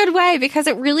 But in a good way, because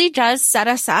it really does set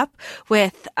us up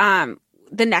with, the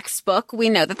next book. We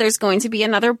know that there's going to be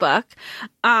another book.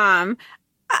 Are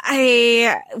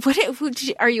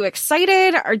you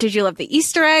excited, or did you love the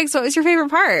Easter eggs? What was your favorite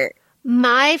part?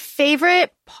 My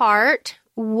favorite part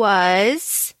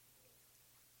was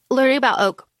learning about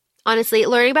Oak. Honestly,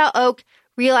 learning about Oak,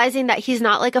 realizing that he's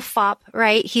not like a fop,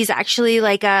 right? He's actually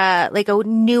like a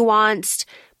nuanced,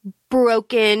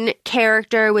 broken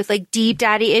character with like deep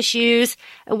daddy issues,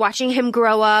 and watching him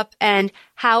grow up and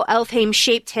how Elfhame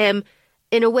shaped him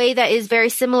in a way that is very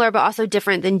similar but also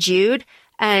different than Jude,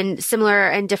 and similar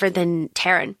and different than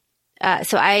Taryn.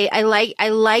 So I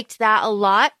liked that a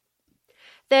lot.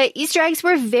 The Easter eggs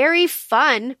were very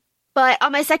fun, but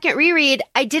on my second reread,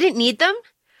 I didn't need them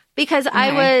because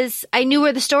I knew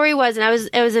where the story was, and I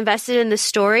was invested in the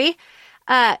story.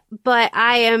 But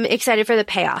I am excited for the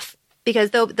payoff,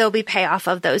 because there'll be payoff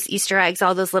of those Easter eggs,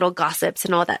 all those little gossips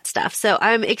and all that stuff. So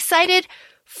I'm excited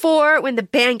for when the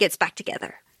band gets back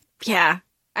together. Yeah.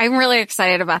 I'm really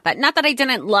excited about that. Not that I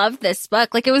didn't love this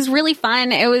book. Like, it was really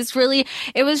fun. It was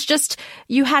just,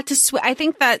 you had to I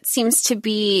think that seems to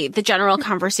be the general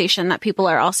conversation that people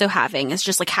are also having, is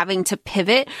just like having to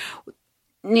pivot,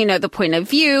 the point of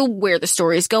view, where the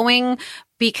story is going,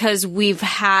 because we've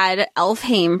had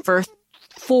Elfhame for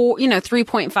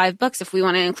 3.5 books, if we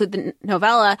want to include the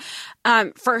novella,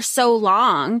 for so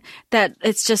long that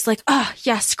it's just like, oh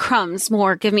yes, crumbs,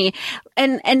 more, give me,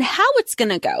 and how it's going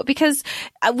to go, because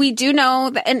we do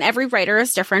know that, and every writer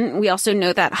is different. We also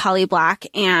know that Holly Black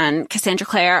and Cassandra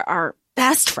Clare are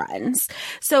best friends.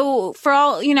 So for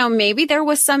all, maybe there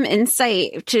was some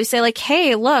insight to say like,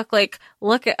 hey, look,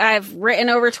 I've written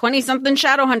over 20 something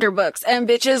Shadowhunter books, and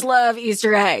bitches love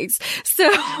Easter eggs. So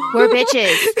we're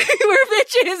bitches. We're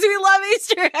bitches. We love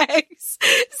Easter eggs.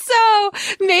 So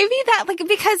maybe that,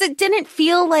 because it didn't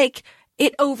feel like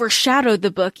it overshadowed the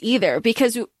book either,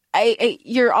 because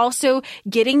you're also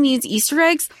getting these Easter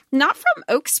eggs, not from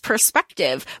Oak's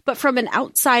perspective, but from an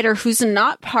outsider who's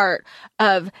not part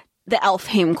of the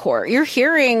Elfhame court. You're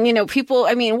hearing, people,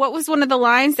 what was one of the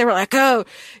lines? They were like, oh,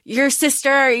 your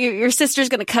sister's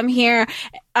going to come here.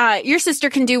 Your sister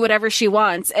can do whatever she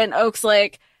wants. And Oak's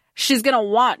like, she's going to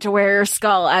want to wear your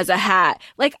skull as a hat.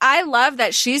 Like, I love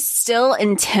that she's still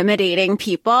intimidating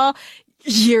people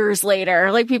years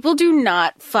later. Like, people do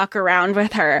not fuck around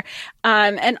with her.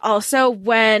 And also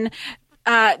when,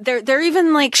 they're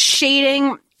even like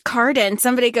shading Carden,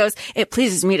 somebody goes, it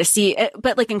pleases me to see it,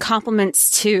 but like in compliments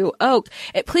to Oak,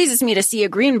 it pleases me to see a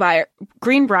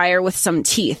Greenbrier with some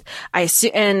teeth. I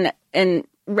assume, and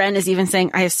Ren is even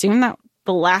saying, I assume that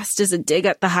the last is a dig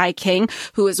at the High King,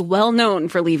 who is well known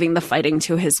for leaving the fighting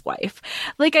to his wife.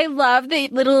 Like, I love the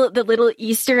little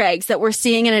Easter eggs that we're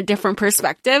seeing in a different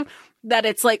perspective, that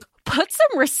it's like, put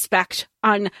some respect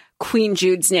on Queen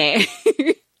Jude's name.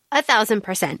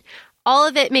 1,000%. All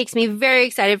of it makes me very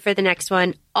excited for the next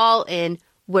one. All in,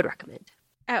 would recommend.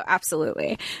 Oh,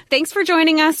 absolutely. Thanks for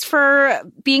joining us, for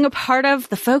being a part of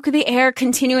the Folk of the Air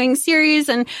continuing series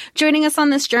and joining us on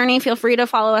this journey. Feel free to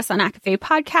follow us on Akafe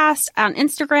Podcast on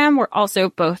Instagram. We're also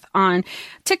both on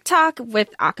TikTok with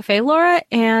Akafe Laura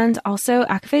and also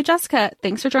Akafe Jessica.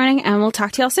 Thanks for joining, and we'll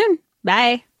talk to y'all soon.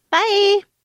 Bye. Bye.